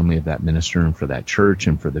for the family of that minister and for that church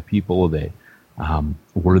and for the people that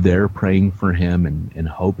were there praying for him and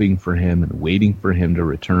hoping for him and waiting for him to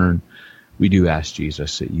return. We do ask,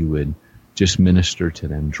 Jesus, that you would just minister to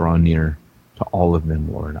them, draw near to all of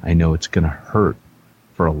them, Lord. I know it's going to hurt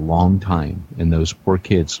for a long time, and those poor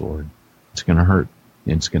kids, Lord, it's going to hurt,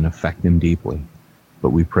 and it's going to affect them deeply.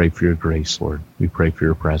 But we pray for your grace, Lord. We pray for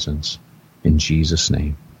your presence. In Jesus'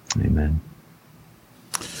 name, amen.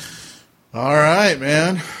 All right,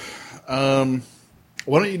 man.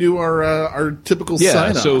 Why don't you do our typical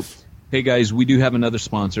sign-off? So, hey, guys, we do have another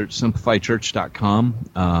sponsor,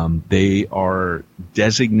 SimplifyChurch.com. They are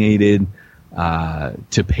designated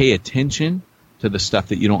to pay attention to the stuff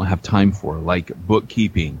that you don't have time for, like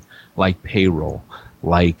bookkeeping, like payroll,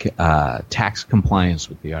 like tax compliance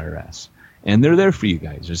with the IRS. And they're there for you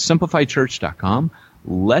guys. It's SimplifyChurch.com.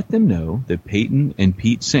 Let them know that Peyton and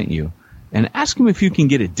Pete sent you, and ask them if you can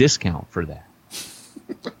get a discount for that.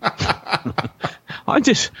 I'm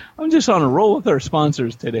just on a roll with our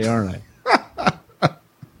sponsors today, aren't I?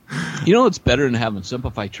 You know what's better than having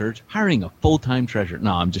Simplify Church? Hiring a full-time treasurer.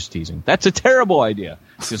 No, I'm just teasing. That's a terrible idea.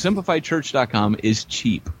 Because SimplifyChurch.com is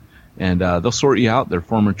cheap. And they'll sort you out. They're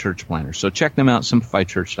former church planners. So check them out,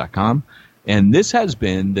 SimplifyChurch.com. And this has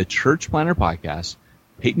been the Church Planner Podcast.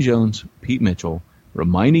 Peyton Jones, Pete Mitchell,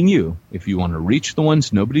 reminding you, if you want to reach the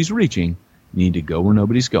ones nobody's reaching, you need to go where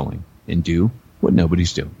nobody's going and do what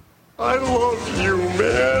nobody's doing. I love you,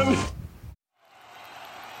 man.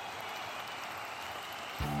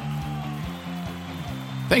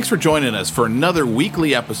 Thanks for joining us for another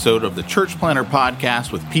weekly episode of the Church Planner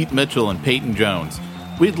Podcast with Pete Mitchell and Peyton Jones.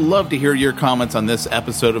 We'd love to hear your comments on this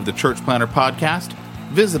episode of the Church Planner Podcast.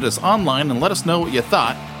 Visit us online and let us know what you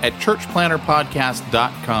thought at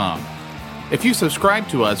churchplannerpodcast.com. If you subscribe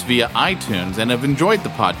to us via iTunes and have enjoyed the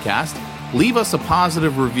podcast, leave us a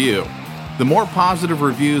positive review. The more positive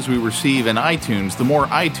reviews we receive in iTunes, the more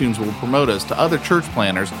iTunes will promote us to other church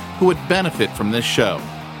planners who would benefit from this show.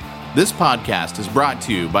 This podcast is brought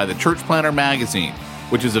to you by the Church Planner Magazine,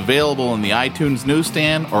 which is available in the iTunes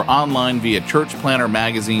newsstand or online via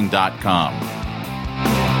churchplannermagazine.com.